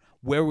together.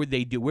 Where would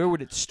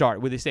it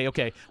start? Would they say,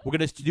 okay, we're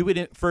going to do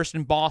it first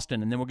in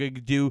Boston, and then we're going to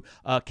do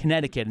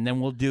Connecticut, and then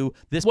we'll do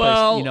this place,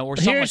 or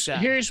something like that?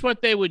 Here's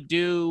what they would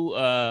do,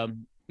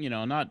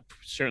 not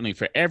certainly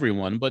for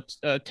everyone, but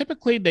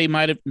typically they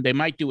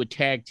might do a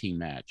tag team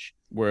match.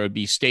 where it'd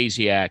be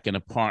Stasiak and a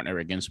partner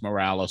against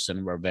Morales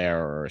and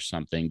Rivera or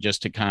something,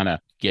 just to kind of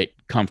get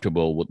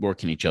comfortable with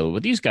working each other.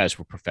 But these guys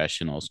were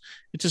professionals.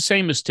 It's the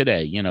same as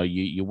today.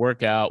 You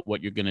work out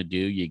what you're going to do.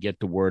 You get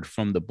the word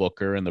from the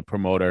booker and the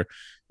promoter.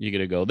 You're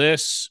going to go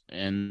this,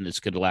 and it's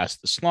going to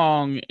last this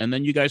long. And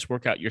then you guys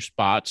work out your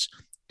spots.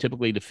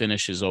 Typically, the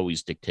finish is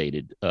always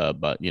dictated,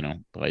 by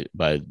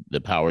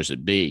the powers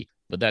that be.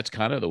 But that's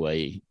kind of the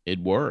way it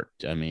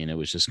worked. I mean, it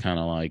was just kind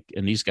of like,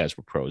 and these guys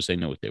were pros. They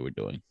know what they were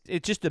doing.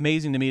 It's just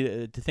amazing to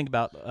me to think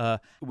about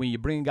when you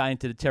bring a guy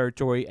into the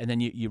territory and then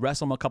you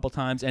wrestle him a couple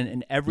times,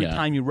 and every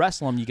time you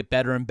wrestle him, you get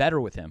better and better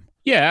with him.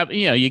 Yeah,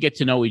 you get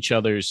to know each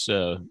other's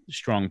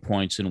strong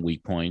points and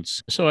weak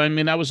points. So, I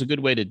mean, that was a good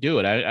way to do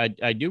it.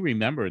 I do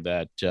remember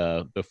that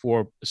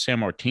before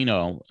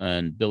Sammartino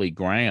and Billy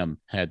Graham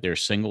had their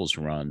singles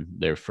run,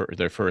 their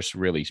first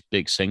really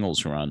big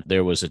singles run,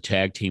 there was a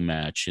tag team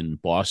match in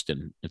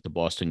Boston at the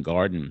Boston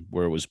Garden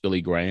where it was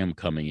Billy Graham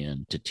coming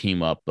in to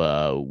team up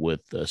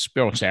with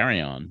Spiros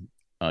Arion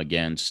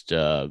against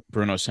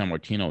Bruno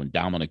Sammartino and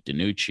Dominic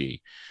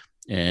DeNucci.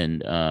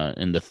 And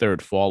in the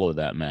third fall of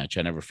that match,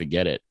 I never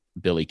forget it,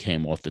 Billy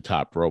came off the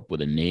top rope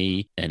with a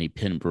knee and he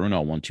pinned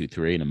Bruno 1, 2,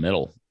 3 in the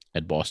middle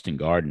at Boston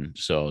Garden.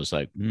 So I was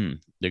like,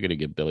 they're going to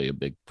give Billy a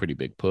pretty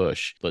big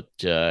push. But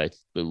I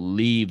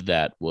believe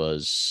that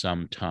was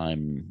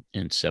sometime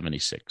in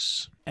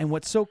 76. And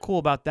what's so cool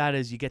about that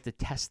is you get to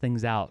test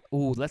things out.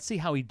 Ooh, let's see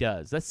how he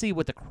does. Let's see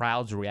what the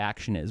crowd's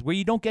reaction is, where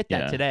you don't get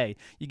that today.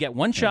 You get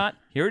one shot.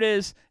 Here it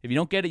is. If you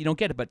don't get it, you don't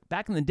get it. But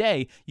back in the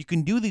day, you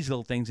can do these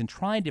little things and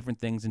try different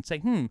things and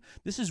say,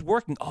 this is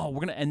working. Oh,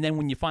 we're going to, and then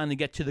when you finally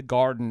get to the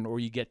Garden or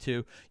you get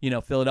to,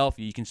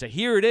 Philadelphia, you can say,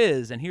 here it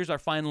is. And here's our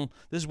final,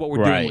 this is what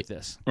we're doing with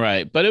this.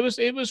 Right. But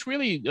it was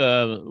really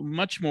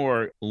much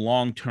more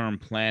long-term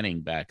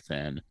planning back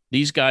then.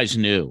 These guys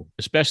knew,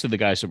 especially the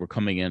guys that were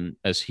coming in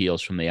as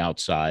heels from the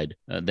outside.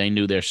 They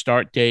knew their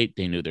start date.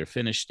 They knew their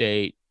finish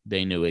date.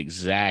 They knew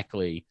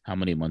exactly how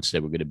many months they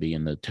were going to be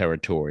in the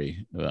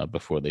territory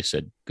before they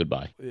said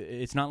goodbye.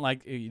 It's not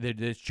like they're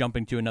just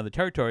jumping to another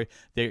territory.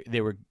 They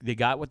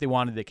got what they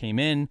wanted. They came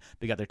in.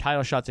 They got their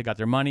title shots. They got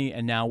their money,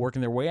 and now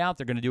working their way out,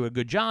 they're going to do a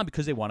good job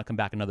because they want to come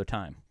back another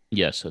time.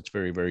 Yes, that's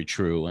very, very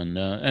true. And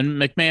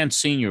McMahon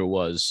Sr.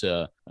 was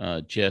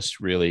just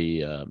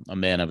really a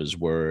man of his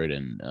word.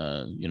 And,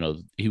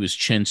 he was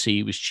chintzy.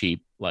 He was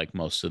cheap, like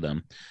most of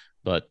them.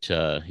 But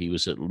he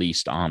was at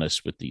least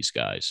honest with these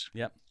guys.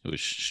 Yep. It was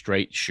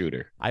straight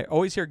shooter. I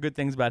always hear good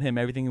things about him.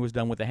 Everything was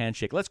done with a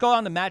handshake. Let's go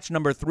on to match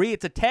number 3.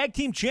 It's a tag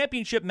team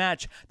championship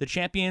match. The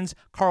champions,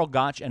 Karl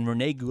Gotch and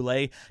Rene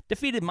Goulet,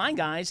 defeated my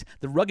guys,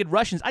 the Rugged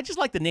Russians. I just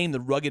like the name, the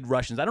Rugged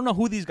Russians. I don't know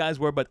who these guys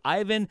were, but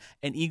Ivan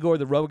and Igor,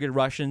 the Rugged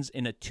Russians,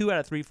 in a 2 out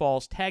of 3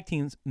 falls tag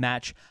team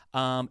match,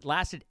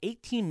 lasted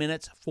 18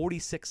 minutes,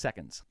 46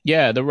 seconds.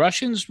 Yeah, the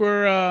Russians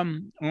were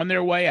on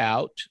their way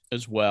out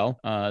as well.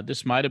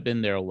 This might have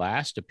been their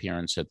last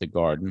appearance at the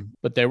Garden,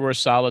 but they were a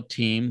solid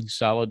team,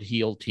 solid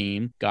heel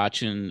team.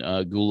 Gotch and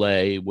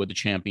Goulet were the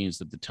champions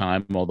at the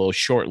time, although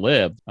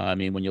short-lived. I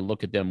mean, when you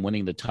look at them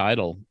winning the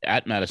title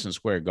at Madison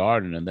Square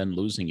Garden and then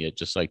losing it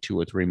just like 2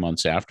 or 3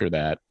 months after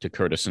that to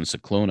Curtis and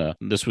Cicluna,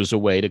 this was a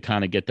way to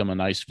kind of get them a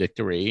nice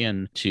victory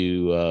and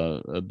to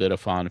a bit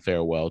of fond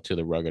farewell to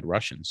the Rugged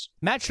Russians.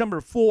 Match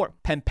number 4,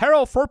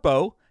 Pampero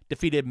Firpo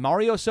defeated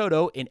Mario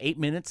Soto in 8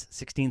 minutes,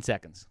 16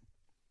 seconds.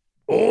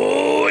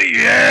 Oh,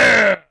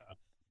 yeah!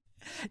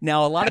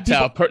 Now, a lot of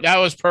people... that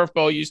was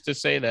Firpo used to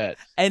say that.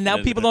 And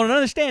now people don't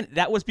understand.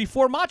 That was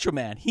before Macho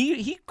Man.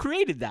 He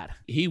created that.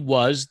 He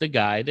was the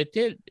guy that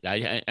did.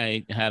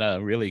 I had a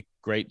really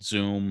great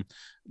Zoom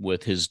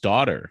with his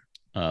daughter,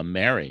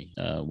 Mary,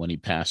 when he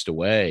passed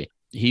away.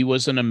 He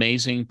was an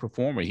amazing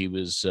performer. He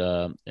was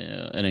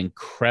an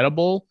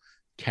incredible,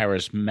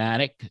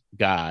 charismatic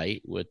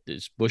guy with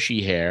this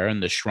bushy hair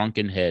and the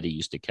shrunken head he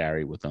used to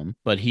carry with him.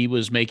 But he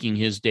was making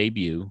his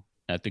debut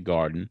at the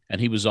Garden. And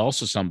he was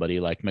also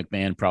somebody like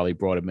McMahon probably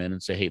brought him in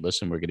and said, hey,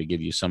 listen, we're going to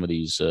give you some of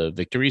these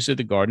victories at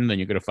the Garden. Then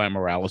you're going to fight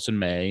Morales in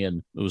May.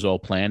 And it was all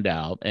planned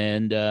out.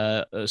 And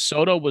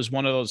Soto was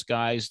one of those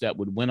guys that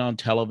would win on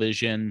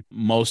television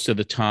most of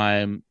the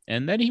time.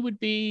 And then he would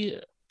be,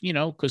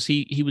 because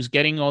he was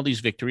getting all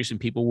these victories and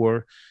people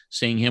were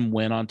seeing him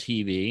win on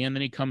TV. And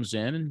then he comes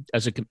in and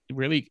as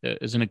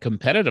in a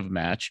competitive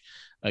match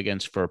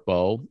against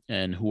Firpo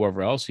and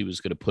whoever else he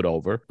was going to put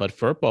over. But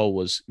Firpo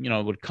was,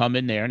 would come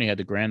in there and he had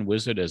the Grand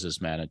Wizard as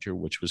his manager,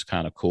 which was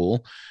kind of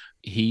cool.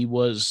 He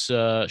was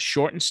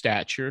short in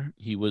stature.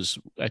 He was,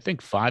 I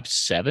think,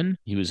 5'7".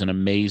 He was an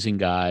amazing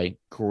guy.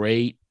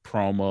 Great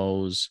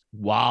promos,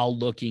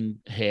 wild-looking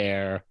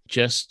hair.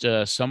 Just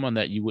someone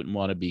that you wouldn't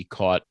want to be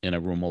caught in a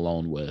room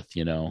alone with,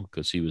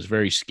 because he was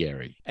very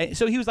scary. And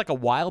so he was like a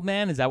wild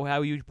man? Is that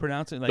how you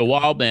pronounce it? The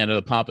wild man of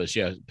the Pampas,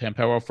 yeah.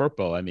 Pampero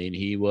Firpo. I mean,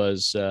 he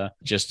was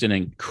just an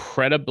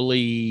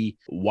incredibly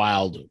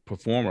wild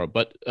performer,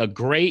 but a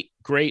great,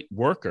 great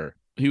worker.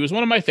 He was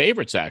one of my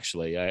favorites,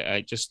 actually.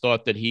 I just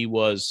thought that he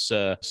was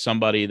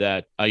somebody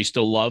that I used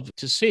to love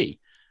to see.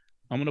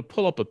 I'm going to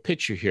pull up a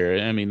picture here.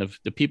 I mean,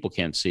 the people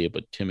can't see it,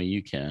 but Timmy,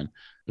 you can.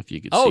 if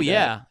you could Oh see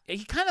yeah,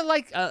 he kind of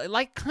like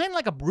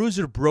a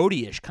Bruiser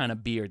Brody-ish kind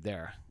of beard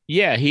there.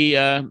 Yeah, he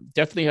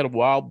definitely had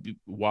a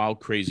wild,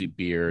 crazy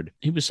beard.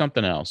 He was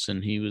something else,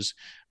 and he was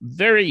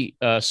very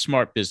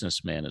smart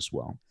businessman as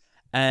well.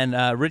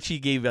 And Richie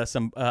gave us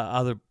some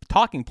other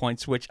talking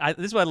points, this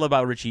is what I love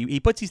about Richie. He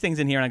puts these things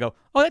in here, and I go,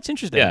 oh, that's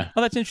interesting. Yeah.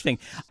 Oh, that's interesting.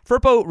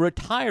 Firpo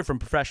retired from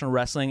professional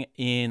wrestling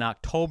in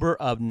October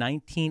of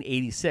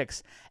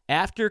 1986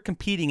 after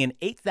competing in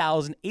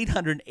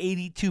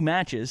 8,882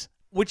 matches,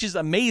 which is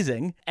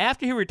amazing.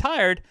 After he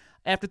retired,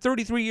 after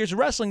 33 years of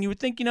wrestling, you would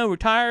think,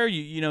 retire,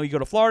 you go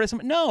to Florida.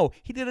 Something. No,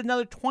 he did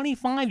another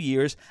 25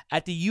 years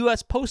at the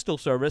U.S. Postal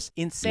Service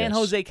in San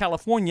Jose,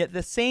 California,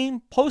 the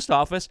same post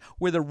office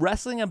where the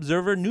Wrestling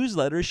Observer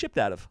newsletter is shipped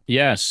out of.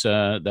 Yes,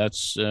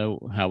 that's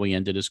how he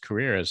ended his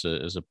career as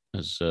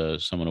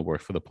someone who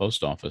worked for the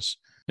post office.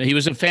 He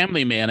was a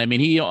family man. I mean,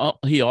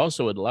 he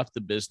also had left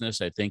the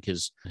business. I think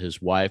his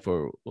wife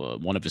or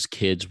one of his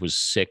kids was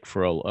sick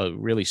for a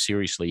really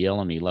seriously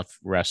ill, and he left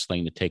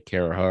wrestling to take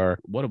care of her.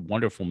 What a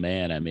wonderful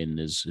man. I mean,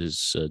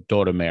 his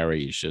daughter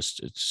Mary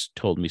it's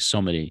told me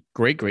so many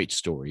great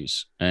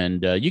stories.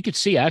 And you could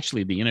see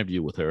actually the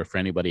interview with her for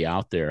anybody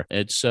out there.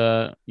 It's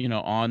on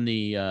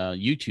the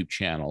YouTube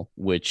channel,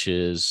 which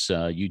is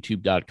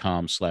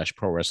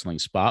youtube.com/Pro Wrestling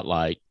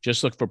Spotlight.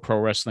 Just look for Pro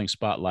Wrestling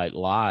Spotlight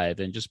Live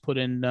and just put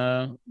in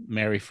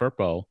Mary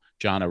Firpo,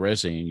 John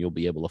Arezzi, and you'll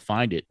be able to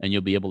find it, and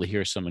you'll be able to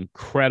hear some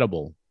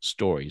incredible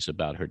stories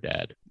about her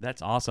dad.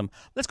 That's awesome.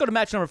 Let's go to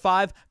match number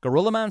 5.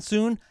 Gorilla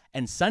Monsoon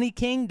and Sonny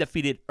King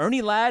defeated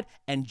Ernie Ladd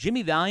and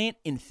Jimmy Valiant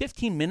in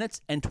 15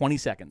 minutes and 20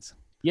 seconds.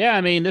 Yeah,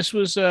 I mean, this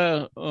was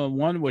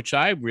one which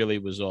I really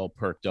was all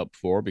perked up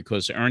for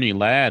because Ernie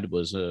Ladd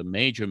was a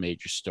major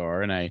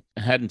star, and I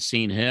hadn't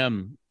seen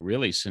him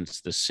really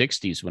since the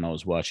 60s when I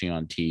was watching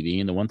on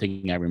TV. And the one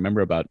thing I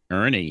remember about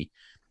Ernie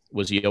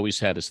was he always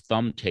had his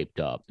thumb taped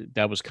up.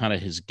 That was kind of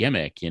his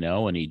gimmick,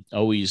 and he'd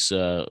always,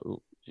 the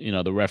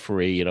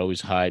referee, he'd always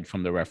hide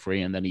from the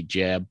referee, and then he'd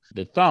jab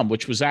the thumb,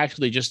 which was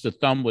actually just the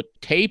thumb with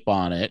tape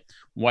on it,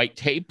 white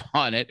tape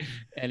on it,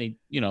 and he,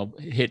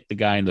 hit the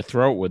guy in the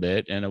throat with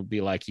it, and it would be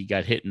like he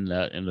got hit in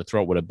the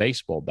throat with a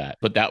baseball bat.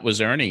 But that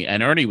was Ernie,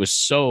 and Ernie was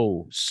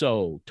so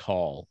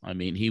tall. I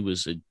mean, he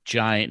was a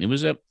giant. He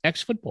was an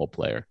ex-football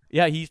player.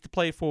 Yeah, he used to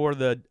play for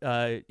the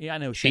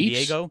San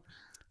Diego.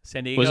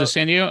 San Diego. Was it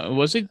San Diego?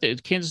 Was it the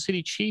Kansas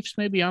City Chiefs?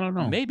 Maybe, I don't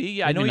know. Maybe.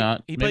 Yeah, maybe I know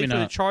not. he played for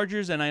the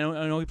Chargers, and I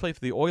know he played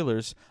for the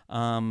Oilers.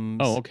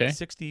 Okay.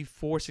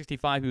 64,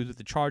 65, he was with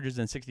the Chargers,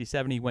 and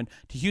 67, he went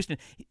to Houston.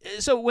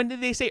 So when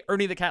did they say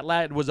Ernie the Cat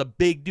Ladd was a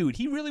big dude?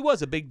 He really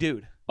was a big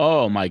dude.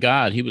 Oh my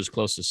God, he was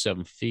close to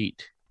 7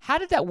 feet. How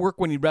did that work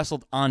when he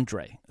wrestled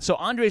Andre? So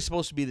Andre's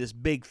supposed to be this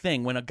big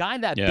thing. When a guy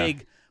that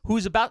big,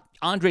 who's about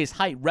Andre's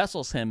height,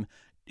 wrestles him,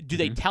 do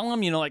they tell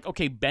him,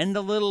 okay, bend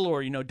a little,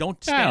 or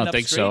don't stand up? I don't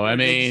think straight, so. I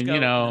mean,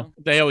 go,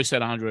 they always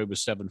said Andre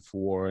was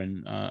 7'4",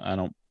 and I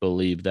don't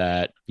believe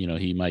that.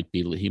 He might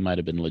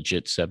have been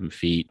legit 7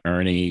 feet.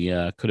 Ernie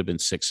could have been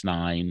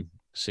 6'9",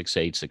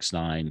 6'8",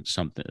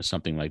 6'9",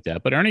 something like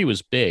that. But Ernie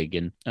was big,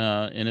 and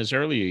in his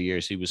earlier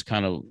years, he was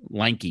kind of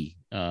lanky,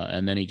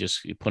 and then he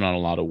put on a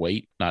lot of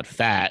weight, not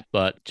fat,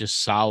 but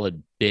just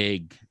solid,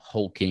 big,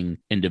 hulking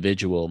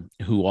individual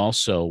who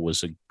also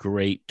was a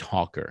great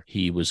talker.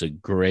 He was a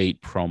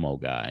great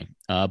promo guy.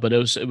 But it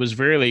was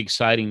really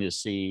exciting to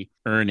see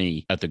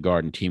Ernie at the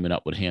Garden teaming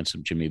up with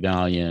handsome Jimmy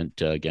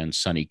Valiant,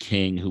 against Sonny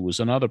King, who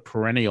was another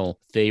perennial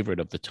favorite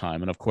of the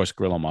time. And of course,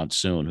 Gorilla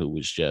Monsoon, who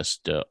was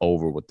just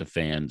over with the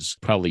fans,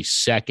 probably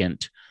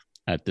second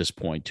at this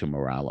point to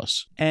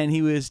Morales. And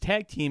he was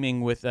tag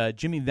teaming with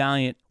Jimmy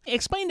Valiant.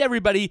 Explain to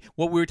everybody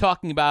what we were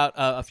talking about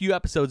a few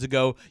episodes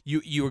ago.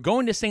 You were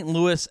going to St.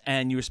 Louis,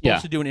 and you were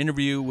supposed to do an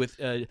interview with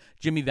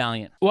Jimmy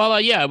Valiant. Well,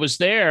 I was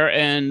there,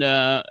 and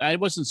I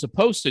wasn't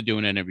supposed to do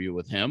an interview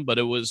with him, but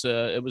it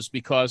was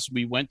because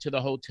we went to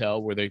the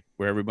hotel where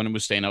everyone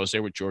was staying. I was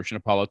there with George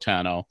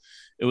Napolitano.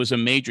 It was a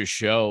major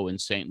show in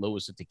St.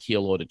 Louis at the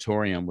Kiel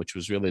Auditorium, which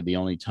was really the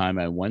only time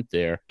I went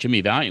there.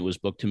 Jimmy Valiant was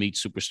booked to meet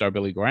superstar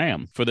Billy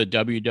Graham for the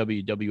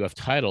WWF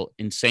title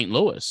in St.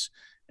 Louis.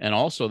 And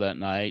also that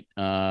night,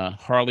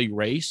 Harley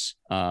Race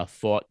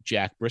fought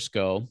Jack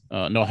Briscoe.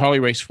 Harley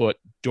Race fought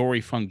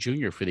Dory Funk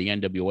Jr. for the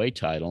NWA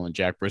title, and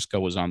Jack Briscoe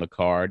was on the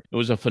card. It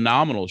was a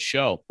phenomenal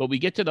show. But we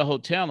get to the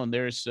hotel, and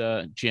there's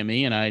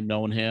Jimmy, and I'd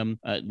known him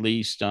at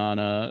least on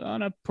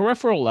a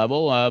peripheral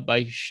level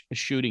by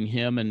shooting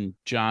him and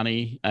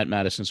Johnny at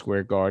Madison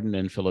Square Garden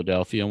in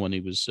Philadelphia when he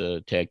was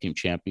tag team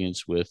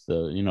champions with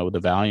the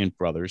Valiant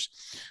brothers.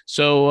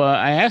 So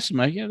I asked him,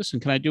 listen,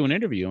 can I do an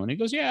interview? And he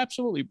goes, yeah,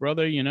 absolutely,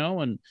 brother.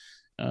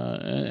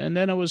 And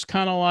then it was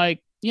kind of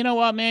like, you know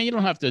what, man, you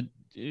don't have to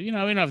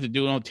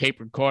do no tape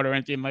record or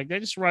anything like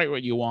that. Just write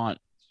what you want.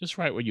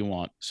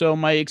 So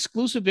my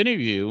exclusive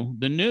interview,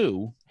 the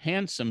new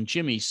Handsome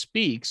Jimmy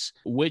Speaks,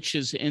 which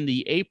is in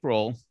the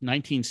April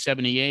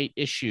 1978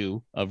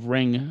 issue of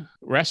Ring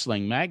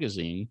Wrestling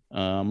magazine.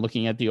 I'm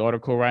looking at the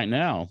article right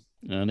now.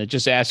 And it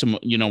just asks him,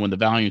 when the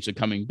Valiants are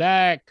coming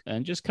back,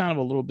 and just kind of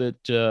a little bit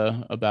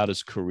about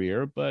his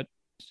career. But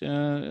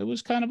It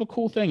was kind of a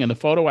cool thing. And the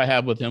photo I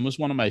have with him was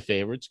one of my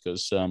favorites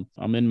because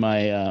I'm in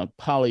my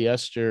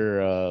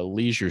polyester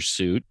leisure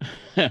suit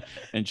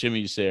and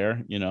Jimmy's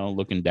there,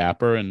 looking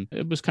dapper. And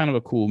it was kind of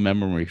a cool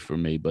memory for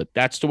me. But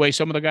that's the way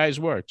some of the guys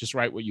work. Just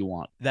write what you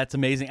want. That's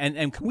amazing.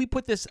 And can we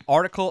put this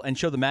article and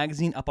show the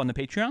magazine up on the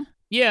Patreon?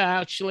 Yeah,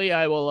 actually,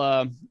 I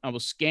will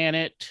scan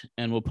it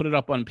and we'll put it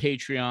up on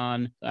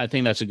Patreon. I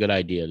think that's a good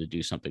idea to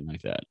do something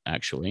like that,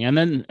 actually. And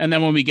then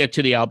when we get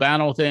to the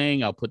Albano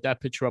thing, I'll put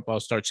that picture up. I'll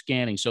start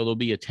scanning. So there'll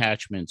be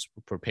attachments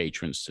for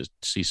patrons to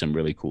see some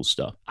really cool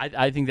stuff.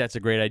 I think that's a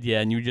great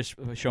idea. And you just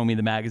show me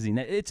the magazine.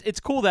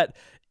 It's cool that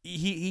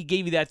he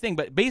gave you that thing,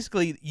 but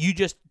basically you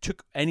just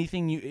took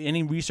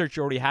any research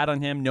you already had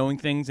on him, knowing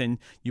things, and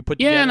you put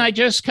together. And I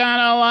just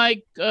kind of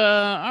like, all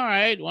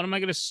right, what am I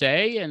going to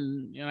say?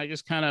 And I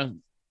just kind of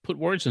put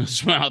words in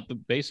his mouth,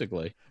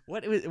 basically.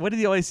 What did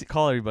he always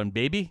call everyone?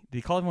 Baby? Did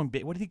he call everyone?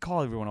 What did he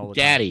call everyone all the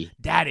Daddy. time?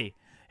 Daddy.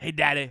 Hey,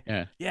 Daddy.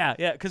 Yeah.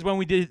 Because when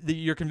we did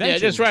your convention,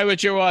 just write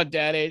what you want,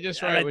 Daddy.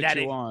 Just write what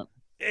you want.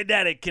 Hey,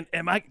 Daddy, can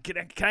I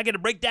get a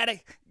break,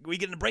 Daddy? Are we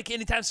getting a break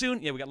anytime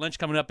soon? Yeah, we got lunch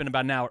coming up in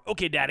about an hour.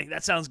 Okay, Daddy,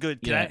 that sounds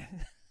good. Can I?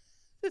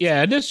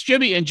 Yeah, this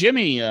Jimmy,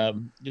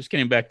 just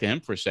getting back to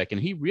him for a second,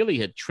 he really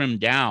had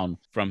trimmed down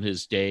from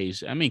his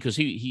days. I mean, because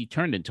he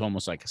turned into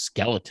almost like a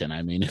skeleton.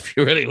 I mean, if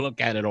you really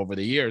look at it over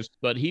the years,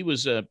 but he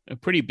was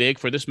pretty big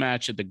for this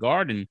match at the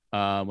Garden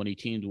when he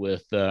teamed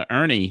with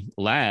Ernie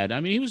Ladd. I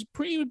mean, he was a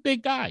pretty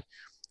big guy.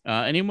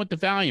 And even with the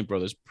Valiant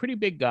Brothers, pretty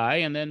big guy.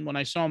 And then when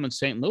I saw him in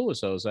St.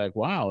 Louis, I was like,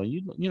 wow,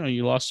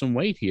 you lost some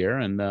weight here.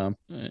 And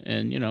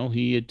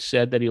he had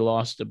said that he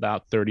lost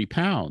about 30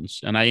 pounds.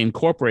 And I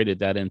incorporated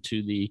that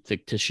into the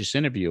fictitious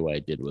interview I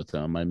did with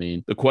him. I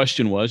mean, the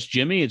question was,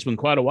 Jimmy, it's been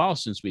quite a while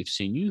since we've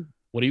seen you.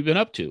 What have you been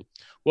up to?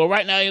 Well,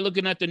 right now you're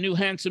looking at the new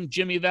handsome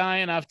Jimmy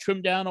Valiant. I've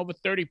trimmed down over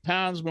 30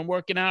 pounds, been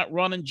working out,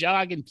 running,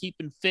 jogging,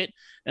 keeping fit,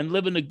 and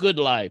living a good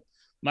life.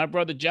 My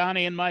brother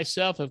Johnny and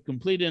myself have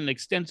completed an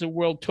extensive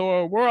world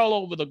tour. We're all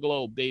over the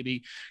globe,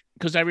 baby.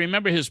 Because I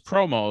remember his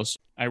promos.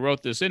 I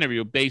wrote this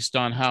interview based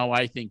on how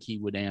I think he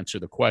would answer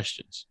the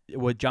questions.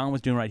 What John was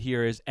doing right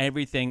here is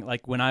everything,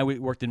 like when I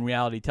worked in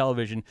reality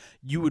television,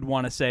 you would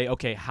want to say,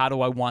 okay, how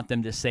do I want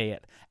them to say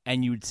it?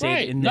 And you would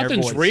say it in their voice.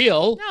 Nothing's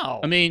real.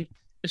 No. I mean,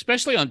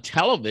 especially on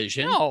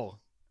television. No.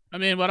 I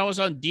mean, when I was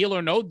on Deal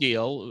or No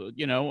Deal,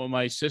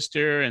 my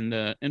sister and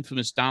the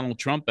infamous Donald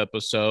Trump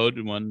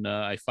episode when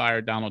I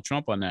fired Donald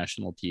Trump on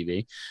national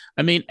TV.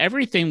 I mean,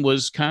 everything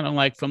was kind of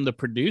like from the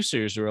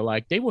producers were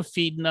like, they were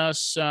feeding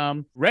us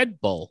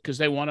Red Bull because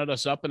they wanted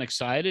us up and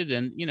excited.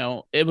 And,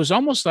 it was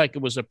almost like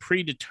it was a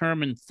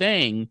predetermined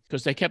thing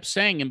because they kept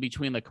saying in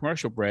between the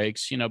commercial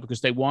breaks,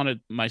 because they wanted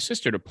my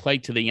sister to play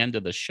to the end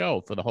of the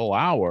show for the whole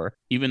hour,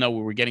 even though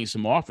we were getting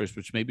some offers,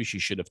 which maybe she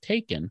should have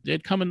taken.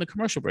 They'd come in the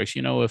commercial breaks,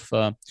 if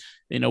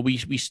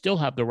we still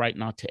have the right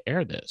not to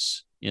air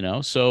this,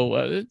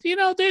 so,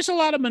 there's a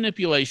lot of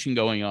manipulation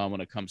going on when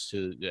it comes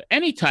to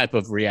any type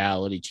of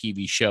reality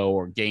TV show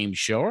or game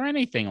show or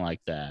anything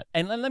like that.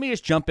 And let me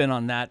just jump in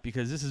on that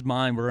because this is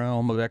my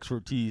realm of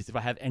expertise, if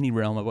I have any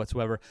realm of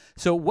whatsoever.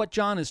 So what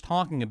John is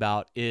talking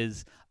about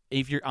is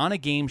if you're on a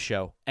game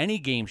show, any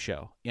game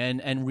show,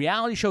 and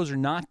reality shows are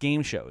not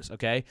game shows,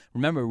 okay?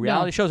 Remember,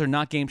 reality shows are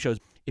not game shows.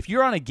 If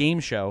you're on a game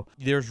show,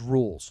 there's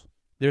rules.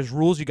 There's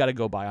rules you got to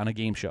go by on a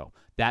game show.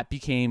 That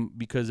became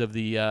because of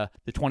the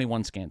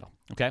 21 scandal,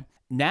 okay?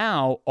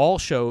 Now, all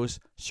shows,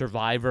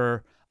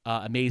 Survivor,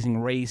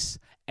 Amazing Race,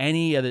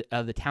 any of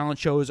the talent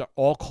shows are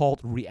all called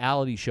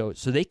reality shows,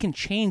 so they can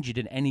change it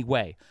in any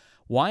way.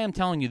 Why I'm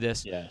telling you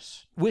this,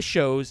 yes, with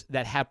shows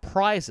that have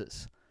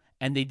prizes,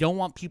 and they don't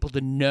want people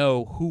to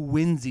know who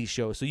wins these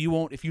shows, so you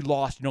won't, if you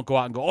lost, you don't go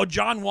out and go, oh,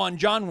 John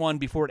won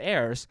before it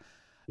airs.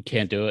 You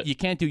can't do it. You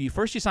can't do it.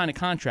 First, you sign a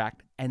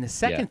contract, and the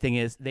second thing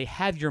is they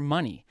have your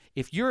money.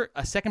 If you're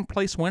a second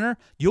place winner,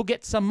 you'll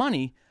get some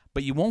money,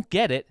 but you won't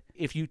get it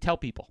if you tell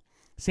people.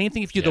 Same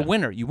thing if you're the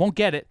winner. You won't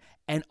get it.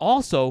 And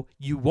also,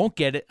 you won't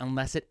get it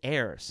unless it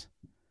airs.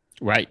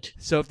 Right.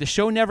 So if the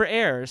show never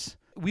airs,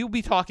 we will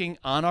be talking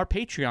on our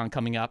Patreon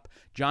coming up.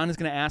 John is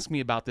going to ask me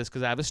about this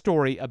because I have a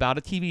story about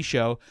a TV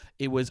show.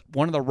 It was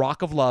one of the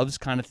Rock of Loves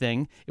kind of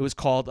thing. It was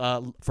called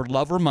For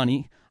Love or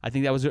Money. I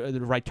think that was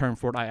the right term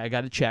for it. I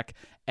got to check.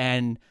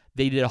 And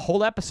they did a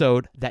whole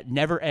episode that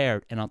never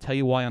aired, and I'll tell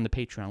you why on the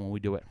Patreon when we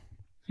do it.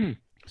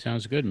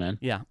 Sounds good, man.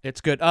 Yeah, it's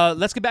good.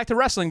 Let's get back to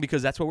wrestling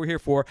because that's what we're here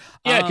for.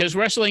 Yeah, because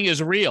wrestling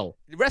is real.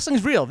 Wrestling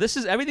is real. This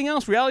is everything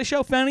else, reality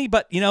show, funny.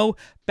 But,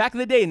 back in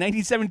the day in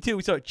 1972,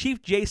 we saw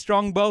Chief Jay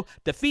Strongbow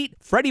defeat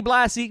Freddie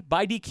Blassie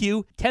by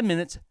DQ, 10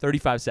 minutes,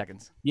 35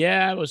 seconds.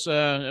 Yeah, it was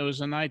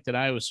a night that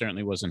I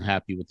certainly wasn't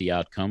happy with the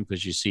outcome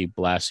because you see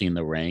Blassie in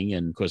the ring,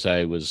 and of course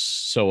I was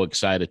so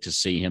excited to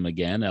see him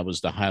again. That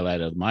was the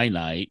highlight of my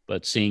night.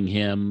 But seeing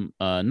him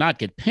not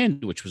get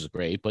pinned, which was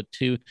great, but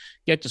to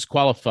get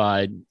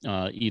disqualified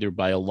either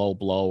by a low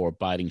blow or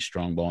biting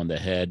Strongbow on the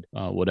head,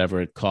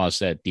 whatever it caused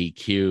that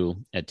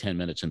DQ at 10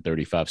 minutes and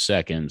 35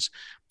 seconds.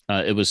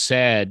 It was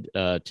sad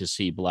to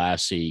see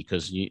Blassie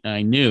because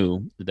I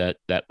knew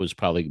that was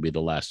probably going to be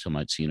the last time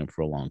I'd seen him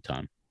for a long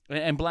time.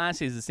 And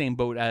Blassie is the same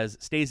boat as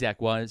Stasiak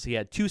was. He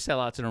had 2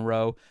 sellouts in a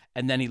row,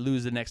 and then he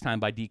loses the next time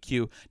by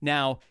DQ.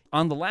 Now,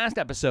 on the last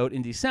episode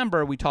in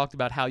December, we talked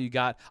about how you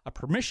got a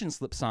permission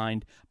slip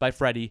signed by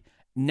Freddie.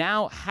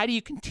 Now, how do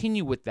you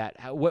continue with that?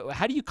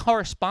 How do you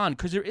correspond?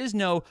 Because there is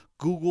no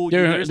Google.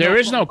 There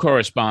is no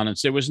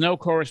correspondence. There was no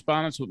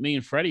correspondence with me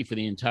and Freddie for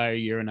the entire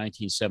year in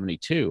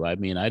 1972. I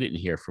mean, I didn't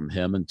hear from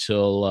him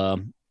until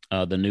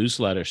the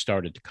newsletter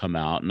started to come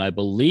out. And I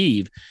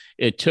believe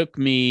it took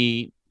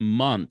me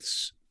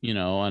months,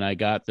 and I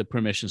got the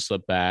permission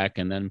slip back.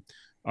 And then,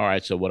 all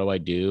right, so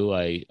what do?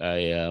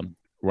 I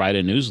write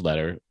a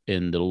newsletter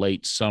in the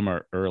late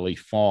summer, early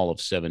fall of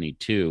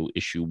 72,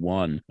 issue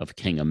 1 of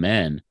King of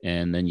Men.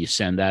 And then you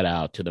send that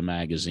out to the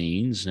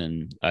magazines,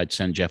 and I'd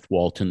send Jeff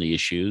Walton the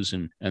issues.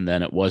 And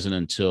then it wasn't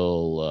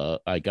until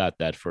I got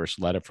that first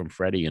letter from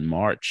Freddie in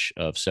March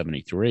of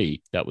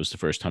 73. That was the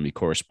first time he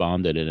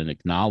corresponded and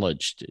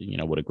acknowledged,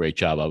 what a great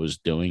job I was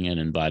doing, and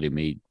invited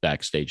me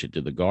backstage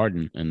into the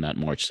Garden in that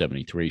March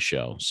 73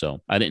 show.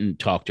 So I didn't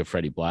talk to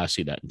Freddie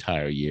Blassie that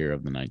entire year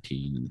of the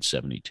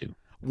 1972.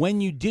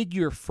 When you did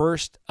your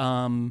first,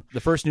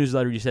 the first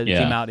newsletter, you said it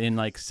came out in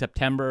like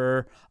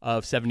September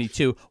of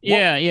 72.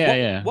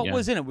 What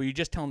was in it? Were you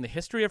just telling the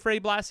history of Freddie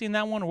Blassie in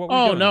that one? Or what were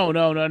you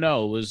doing?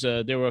 No. It was,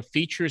 there were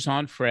features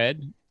on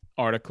Fred,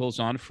 articles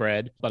on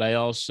Fred, but I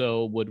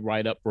also would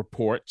write up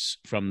reports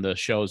from the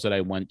shows that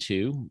I went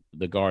to.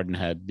 The Garden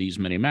had these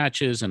many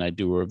matches, and I'd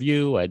do a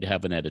review. I'd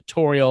have an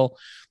editorial.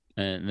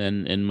 And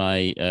then in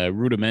my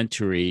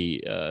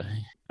rudimentary,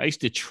 I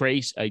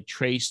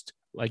traced,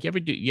 like,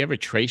 you ever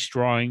trace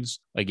drawings?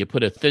 Like, you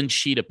put a thin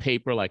sheet of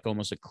paper, like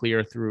almost a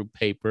clear through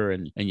paper,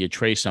 and you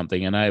trace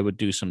something. And I would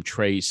do some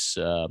trace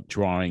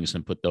drawings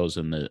and put those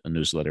in the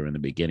newsletter in the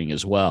beginning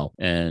as well.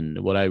 And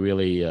what I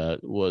really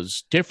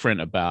was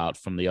different about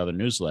from the other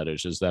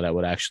newsletters is that I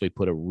would actually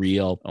put a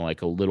real,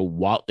 like a little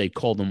wallet, they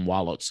called them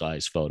wallet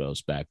size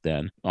photos back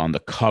then, on the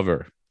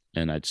cover.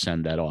 And I'd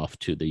send that off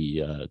to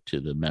the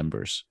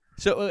members.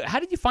 So how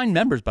did you find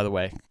members, by the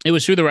way? It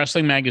was through the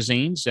wrestling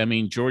magazines. I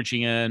mean,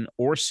 Georgianne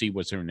Orsi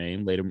was her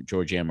name. Later,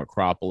 Georgianne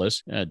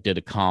Macropolis did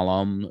a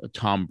column.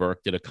 Tom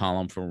Burke did a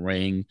column for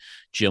Ring.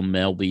 Jim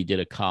Melby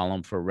did a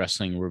column for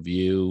Wrestling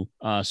Review.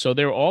 So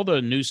they're all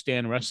the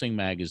newsstand wrestling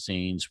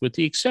magazines, with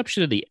the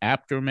exception of the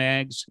After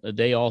Mags.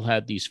 They all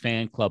had these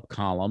fan club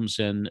columns,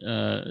 and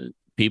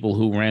people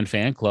who ran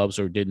fan clubs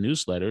or did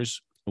newsletters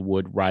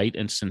would write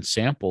and send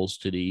samples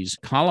to these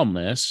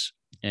columnists,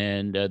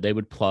 and they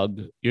would plug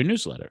your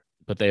newsletter.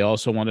 But they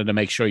also wanted to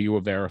make sure you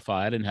were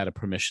verified and had a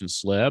permission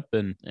slip,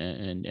 and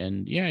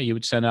you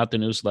would send out the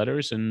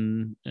newsletters,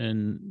 and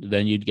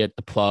then you'd get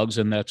the plugs.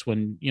 And that's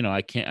when,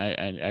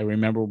 I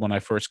remember when I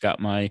first got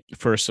my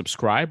first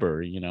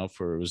subscriber, it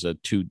was a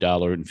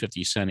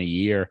 $2.50 a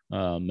year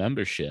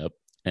membership.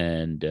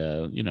 And,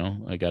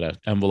 I got an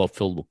envelope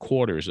filled with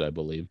quarters, I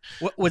believe.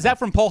 Was that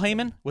from Paul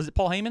Heyman? Was it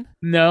Paul Heyman?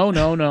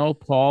 No.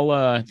 Paul,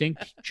 I think,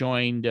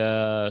 joined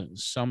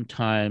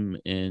sometime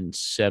in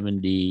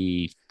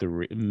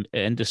 73,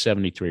 end of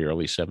 73,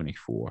 early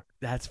 74.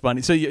 That's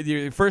funny. So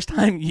your first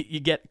time you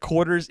get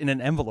quarters in an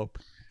envelope.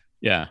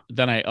 Yeah.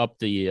 Then I upped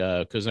the,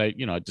 because I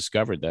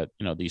discovered that,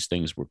 these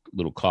things were a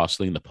little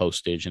costly, and the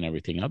postage and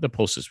everything. The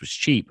postage was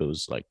cheap. It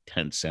was like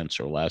 10 cents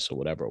or less or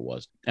whatever it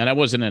was. And I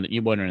wasn't in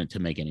it to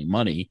make any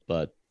money,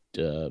 but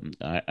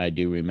I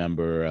do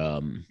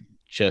remember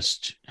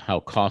just how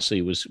costly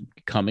it was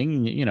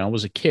becoming. I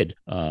was a kid.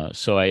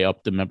 So I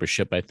upped the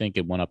membership. I think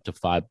it went up to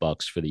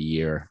 $5 for the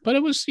year. But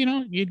it was,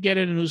 you'd get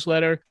a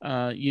newsletter.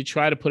 You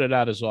try to put it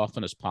out as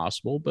often as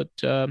possible. But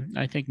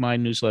I think my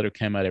newsletter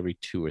came out every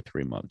 2 or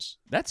 3 months.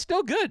 That's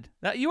still good.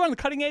 You were on the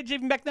cutting edge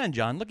even back then,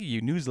 John. Look at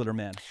you, newsletter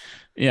man.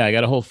 Yeah, I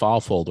got a whole file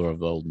folder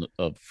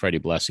of Freddie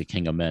Blassie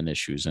King of Men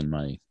issues in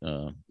my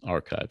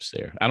archives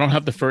there. I don't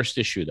have the first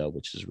issue, though,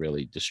 which is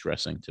really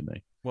distressing to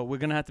me. Well, we're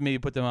going to have to maybe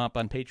put them up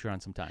on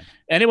Patreon sometime.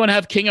 Anyone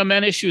have King of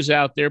Men issues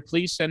out there,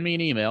 please send me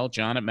an email,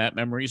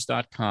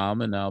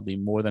 john@mattmemories.com, and I'll be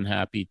more than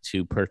happy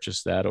to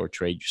purchase that or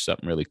trade you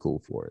something really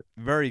cool for it.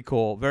 Very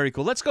cool. Very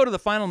cool. Let's go to the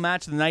final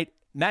match of the night.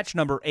 Match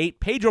number 8,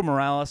 Pedro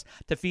Morales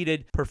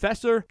defeated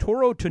Professor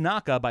Toru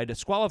Tanaka by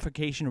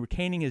disqualification,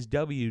 retaining his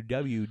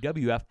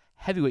WWF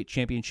Heavyweight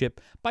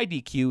Championship by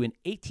DQ in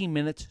 18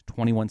 minutes,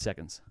 21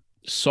 seconds.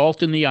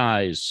 Salt in the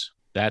eyes.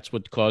 That's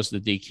what caused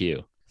the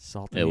DQ.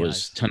 Salt in the eyes. It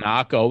was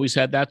Tanaka always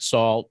had that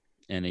salt,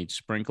 and he'd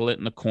sprinkle it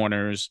in the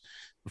corners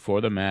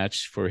before the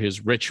match for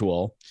his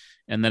ritual.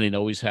 And then he'd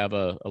always have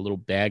a little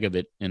bag of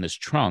it in his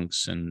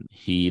trunks. And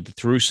he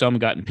threw some,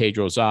 got in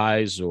Pedro's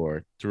eyes,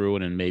 or threw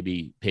it and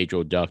maybe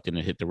Pedro ducked and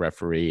it hit the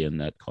referee, and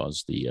that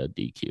caused the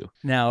DQ.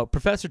 Now,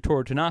 Professor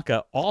Toru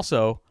Tanaka,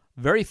 also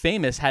very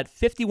famous, had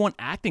 51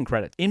 acting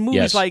credits in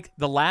movies like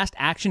The Last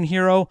Action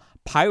Hero,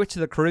 Pirates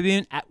of the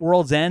Caribbean, At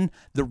World's End,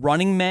 The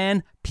Running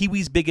Man,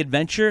 Pee-wee's Big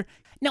Adventure.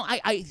 Now,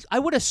 I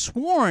would have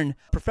sworn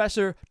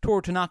Professor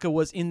Toru Tanaka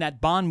was in that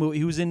Bond movie.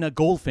 He was in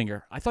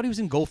Goldfinger. I thought he was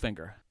in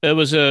Goldfinger. It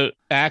was an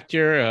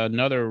actor,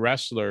 another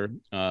wrestler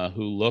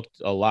who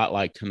looked a lot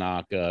like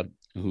Tanaka,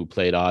 who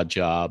played Odd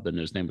Job, and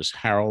his name was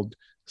Harold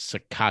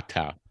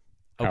Sakata.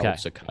 Okay. Howard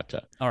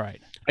Sakata. All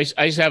right.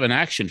 I used to have an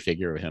action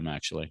figure of him,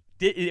 actually.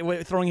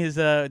 Throwing his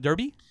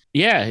derby?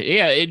 Yeah,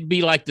 it'd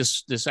be like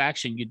this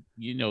action.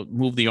 You know,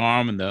 move the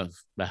arm and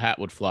the hat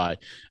would fly.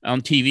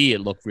 On TV, it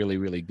looked really,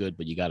 really good,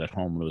 but you got it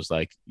home and it was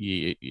like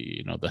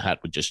you know, the hat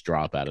would just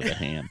drop out of the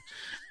hand.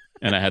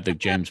 And I had the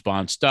James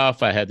Bond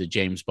stuff. I had the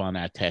James Bond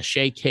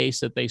attaché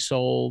case that they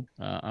sold.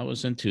 I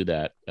was into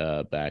that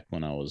back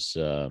when I was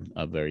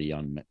a very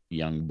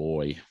young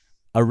boy.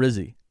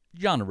 Arizzi.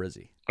 John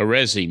Arizzi.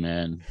 Arizzi,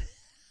 man.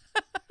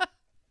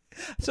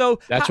 So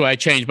that's why I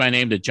changed my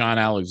name to John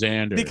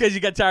Alexander. Because you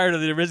got tired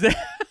of the Arizzi.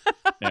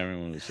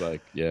 Everyone was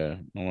like, yeah,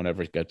 no one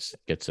ever gets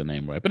the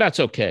name right. But that's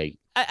okay.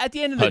 At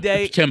the end of the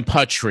day, Tim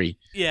Puttrey.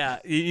 Yeah,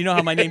 you know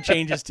how my name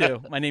changes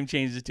too. My name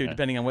changes too,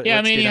 depending on what. Yeah, what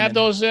I mean, state you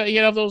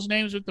I'm have those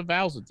names with the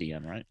vowels at the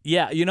end, right?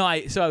 Yeah, you know,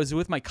 I was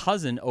with my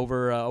cousin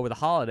over the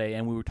holiday,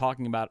 and we were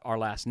talking about our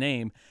last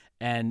name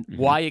and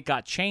why it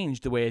got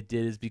changed the way it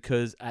did is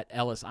because at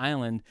Ellis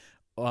Island,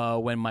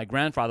 when my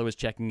grandfather was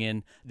checking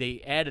in,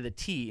 they added a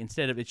T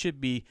instead of it should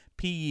be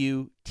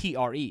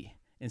P-U-T-R-E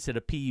instead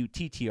of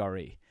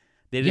P-U-T-T-R-E.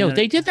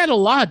 They did that a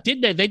lot,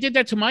 didn't they? They did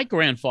that to my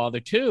grandfather,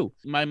 too.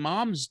 My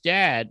mom's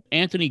dad,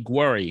 Anthony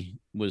Guerri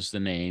was the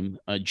name,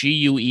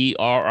 Guerri,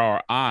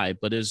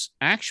 but his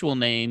actual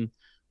name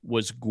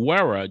was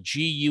Guerra,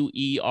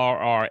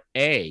 Guerra.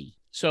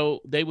 So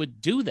they would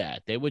do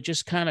that. They would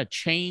just kind of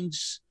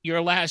change your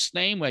last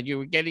name when you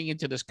were getting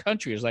into this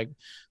country. It's like,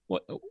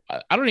 what?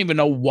 I don't even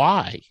know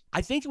why.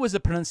 I think it was the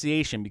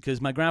pronunciation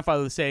because my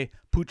grandfather would say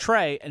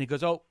Poutre, and he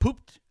goes, oh,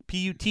 pooped,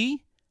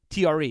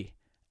 P-U-T-T-R-E.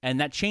 And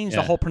that changed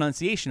the whole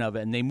pronunciation of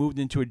it, and they moved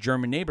into a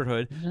German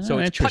neighborhood, so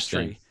it's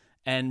Putri,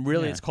 and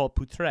really it's called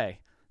Poutre.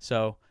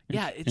 So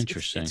yeah, it's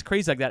interesting. It's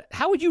crazy like that.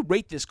 How would you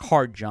rate this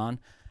card, John?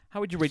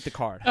 How would you rate the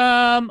card?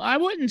 I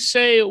wouldn't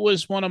say it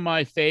was one of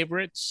my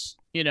favorites.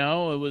 You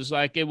know,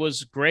 it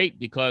was great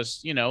because,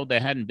 you know, they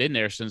hadn't been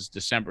there since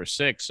December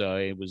 6th. So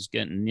I was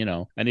getting, you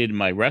know, I needed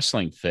my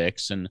wrestling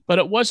fix. But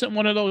it wasn't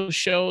one of those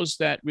shows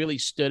that really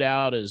stood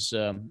out as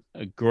a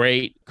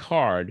great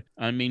card.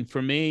 I mean,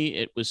 for me,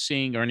 it was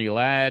seeing Ernie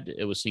Ladd.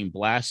 It was seeing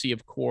Blassie,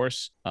 of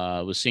course.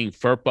 It was seeing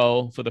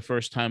Firpo for the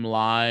first time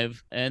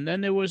live. And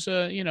then there was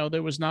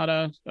there was not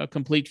a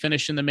complete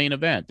finish in the main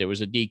event. There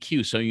was a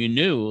DQ. So you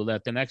knew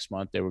that the next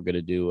month they were going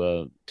to do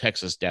a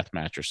Texas death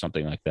match or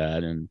something like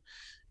that.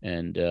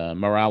 And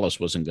Morales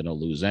wasn't going to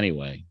lose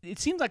anyway. It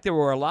seems like there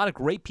were a lot of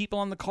great people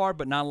on the card,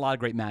 but not a lot of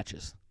great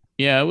matches.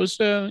 Yeah, it was,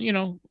 a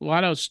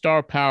lot of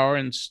star power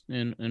in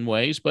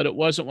ways, but it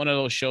wasn't one of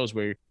those shows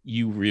where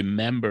you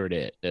remembered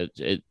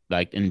it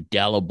like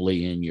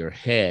indelibly in your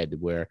head,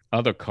 where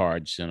other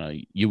cards,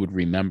 you would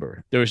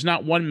remember. There was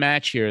not one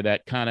match here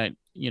that kind of,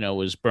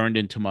 was burned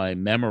into my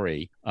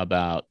memory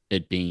about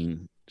it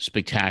being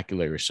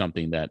spectacular or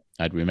something that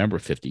I'd remember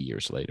 50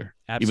 years later.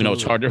 Absolutely. Even though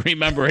it's hard to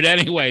remember it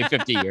anyway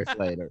 50 years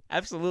later.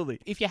 Absolutely.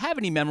 If you have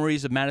any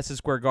memories of Madison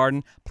Square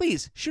Garden,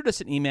 please shoot us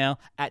an email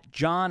at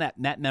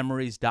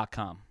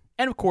john@matmemories.com.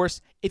 And of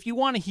course, if you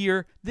want to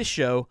hear this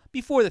show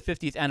before the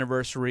 50th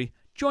anniversary,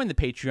 join the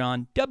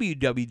Patreon,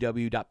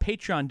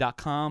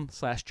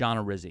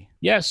 www.patreon.com/JohnArizzi.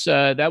 Yes,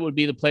 that would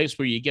be the place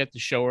where you get the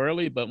show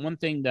early. But one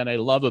thing that I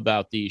love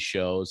about these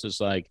shows is,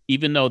 like,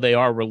 even though they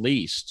are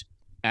released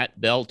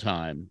at bell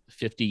time,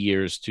 50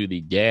 years to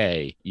the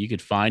day, you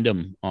could find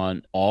them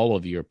on all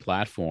of your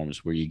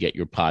platforms where you get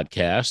your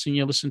podcasts, and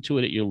you listen to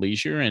it at your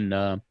leisure. And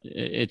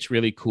it's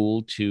really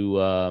cool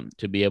to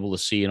be able to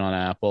see it on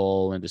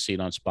Apple and to see it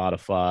on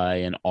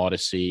Spotify and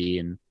Odyssey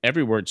and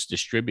everywhere it's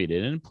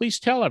distributed. And please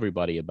tell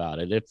everybody about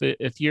it.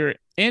 If you're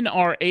in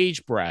our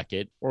age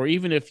bracket, or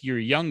even if you're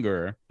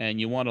younger and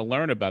you want to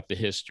learn about the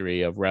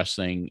history of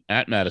wrestling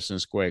at Madison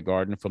Square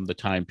Garden from the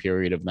time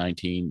period of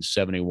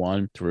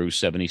 1971 through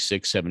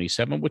 76,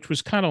 77, which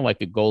was kind of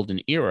like a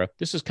golden era,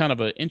 this is kind of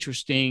an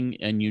interesting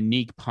and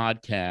unique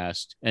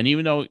podcast. And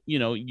even though,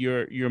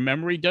 your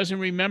memory doesn't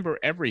remember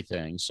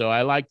everything, so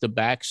I like the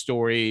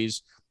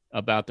backstories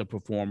about the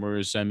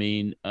performers. I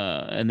mean,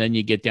 and then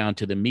you get down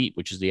to the meat,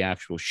 which is the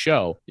actual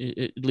show.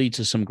 It leads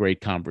to some great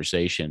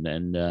conversation.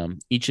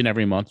 And each and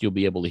every month you'll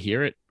be able to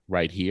hear it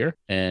right here.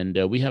 And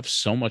we have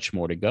so much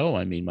more to go.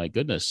 I mean, my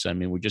goodness. I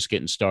mean, we're just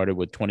getting started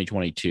with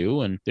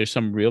 2022, and there's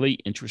some really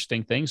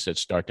interesting things that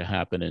start to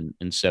happen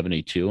in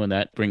 72. And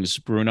that brings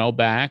Bruno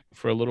back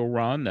for a little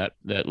run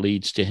that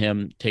leads to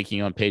him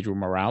taking on Pedro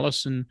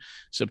Morales in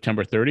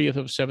September 30th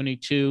of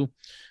 72.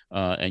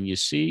 And you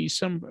see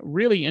some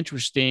really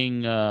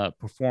interesting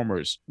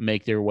performers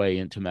make their way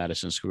into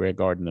Madison Square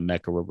Garden, the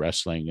Mecca of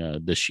wrestling,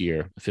 this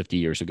year, 50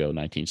 years ago,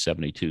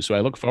 1972. So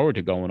I look forward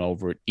to going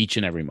over it each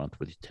and every month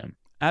with you, Tim.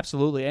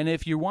 Absolutely. And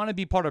if you want to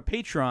be part of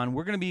Patreon,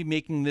 we're going to be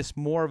making this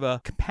more of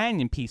a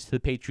companion piece to the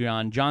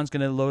Patreon. John's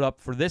going to load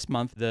up for this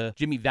month the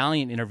Jimmy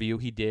Valiant interview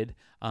he did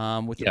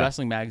with the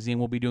wrestling magazine.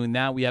 We'll be doing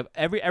that. We have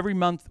every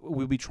month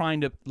we'll be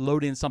trying to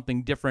load in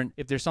something different.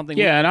 If there's something,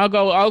 and I'll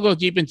go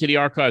deep into the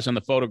archives on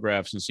the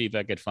photographs and see if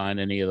I could find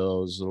any of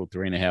those little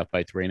 3.5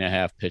 by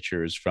 3.5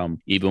 pictures from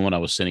even when I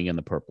was sitting in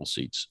the purple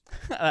seats.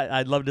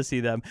 I'd love to see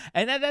them.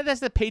 And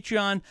that's the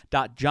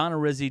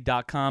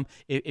patreon.johnarizzi.com.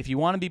 If you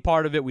want to be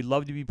part of it, we'd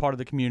love to be part of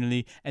the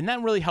community, and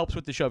that really helps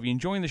with the show. If you're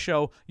enjoying the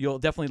show, you'll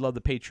definitely love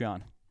the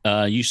Patreon.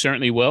 You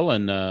certainly will.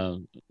 And,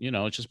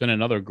 it's just been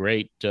another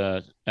great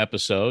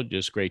episode.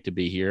 Just great to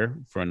be here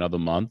for another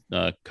month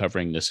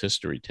covering this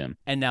history, Tim.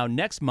 And now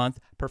next month,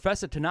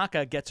 Professor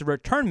Tanaka gets a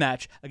return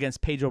match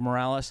against Pedro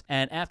Morales.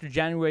 And after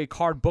January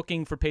card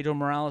booking for Pedro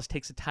Morales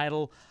takes a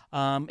title,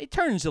 it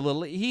turns a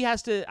little. He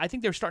has to, I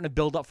think they're starting to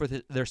build up for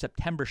their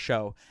September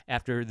show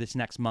after this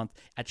next month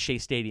at Shea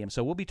Stadium.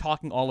 So we'll be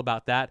talking all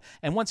about that.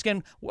 And once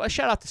again, a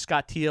shout out to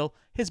Scott Teal.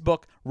 His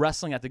book,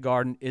 Wrestling at the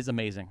Garden, is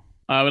amazing.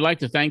 I would like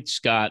to thank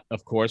Scott,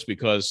 of course,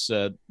 because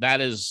that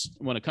is,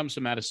 when it comes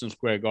to Madison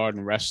Square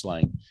Garden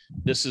wrestling,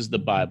 this is the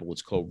Bible.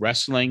 It's called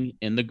Wrestling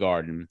in the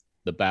Garden,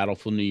 The Battle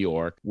for New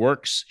York,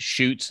 works,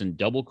 shoots, and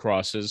double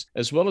crosses,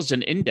 as well as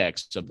an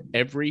index of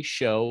every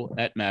show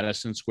at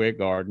Madison Square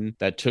Garden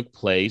that took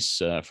place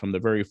from the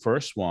very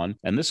first one.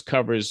 And this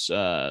covers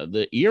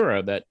the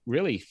era that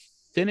really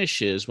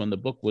finishes when the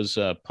book was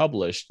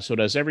published. So it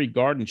has every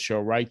garden show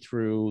right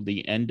through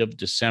the end of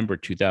December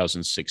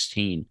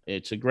 2016.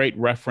 It's a great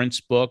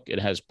reference book. It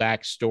has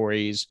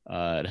backstories.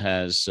 It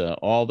has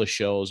all the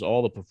shows,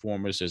 all the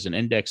performers. There's an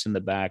index in the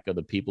back of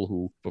the people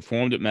who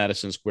performed at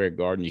Madison Square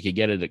Garden. You can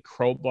get it at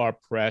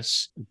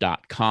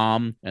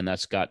crowbarpress.com, and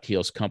that's Scott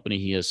Teal's company.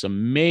 He has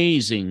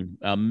amazing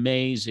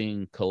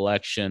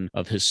collection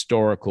of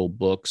historical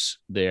books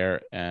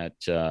there at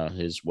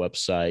his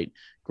website.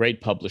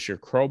 Great publisher,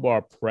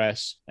 Crowbar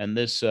Press, and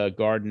this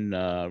garden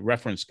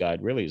reference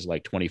guide really is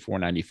like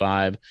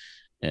 $24.95,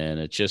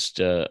 and it's just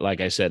like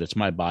I said, it's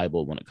my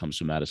Bible when it comes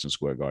to Madison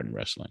Square Garden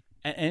wrestling.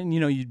 And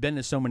you've been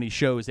to so many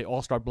shows, they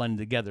all start blending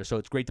together. So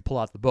it's great to pull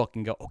out the book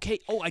and go, okay,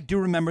 I do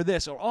remember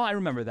this, or I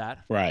remember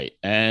that. Right,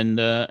 and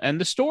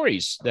the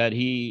stories that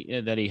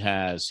he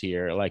has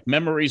here, like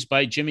Memories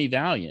by Jimmy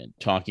Valiant,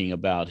 talking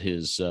about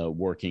his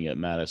working at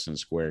Madison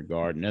Square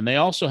Garden, and they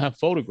also have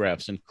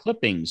photographs and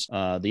clippings,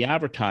 the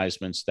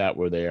advertisements that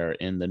were there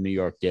in the New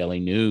York Daily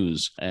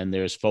News, and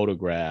there's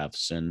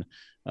photographs and.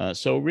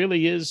 So it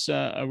really is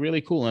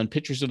really cool, and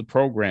pictures of the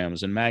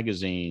programs and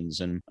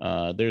magazines, and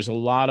there's a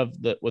lot of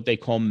what they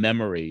call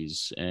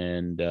memories,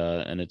 and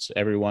it's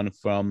everyone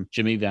from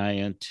Jimmy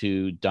Valiant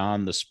to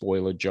Don the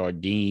Spoiler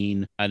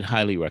Jardine. I'd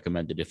highly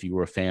recommend it if you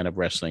were a fan of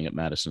wrestling at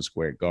Madison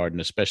Square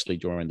Garden, especially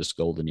during this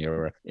golden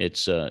era.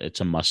 It's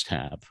a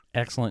must-have.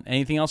 Excellent.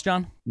 Anything else,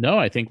 John? No,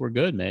 I think we're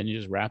good, man. You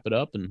just wrap it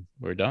up and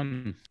we're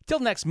done. Till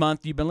next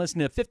month, you've been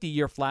listening to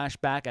 50-Year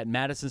Flashback at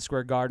Madison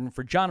Square Garden.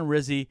 For John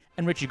Rizzi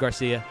and Richie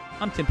Garcia,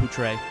 I'm Tim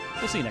Poutre.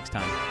 We'll see you next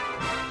time.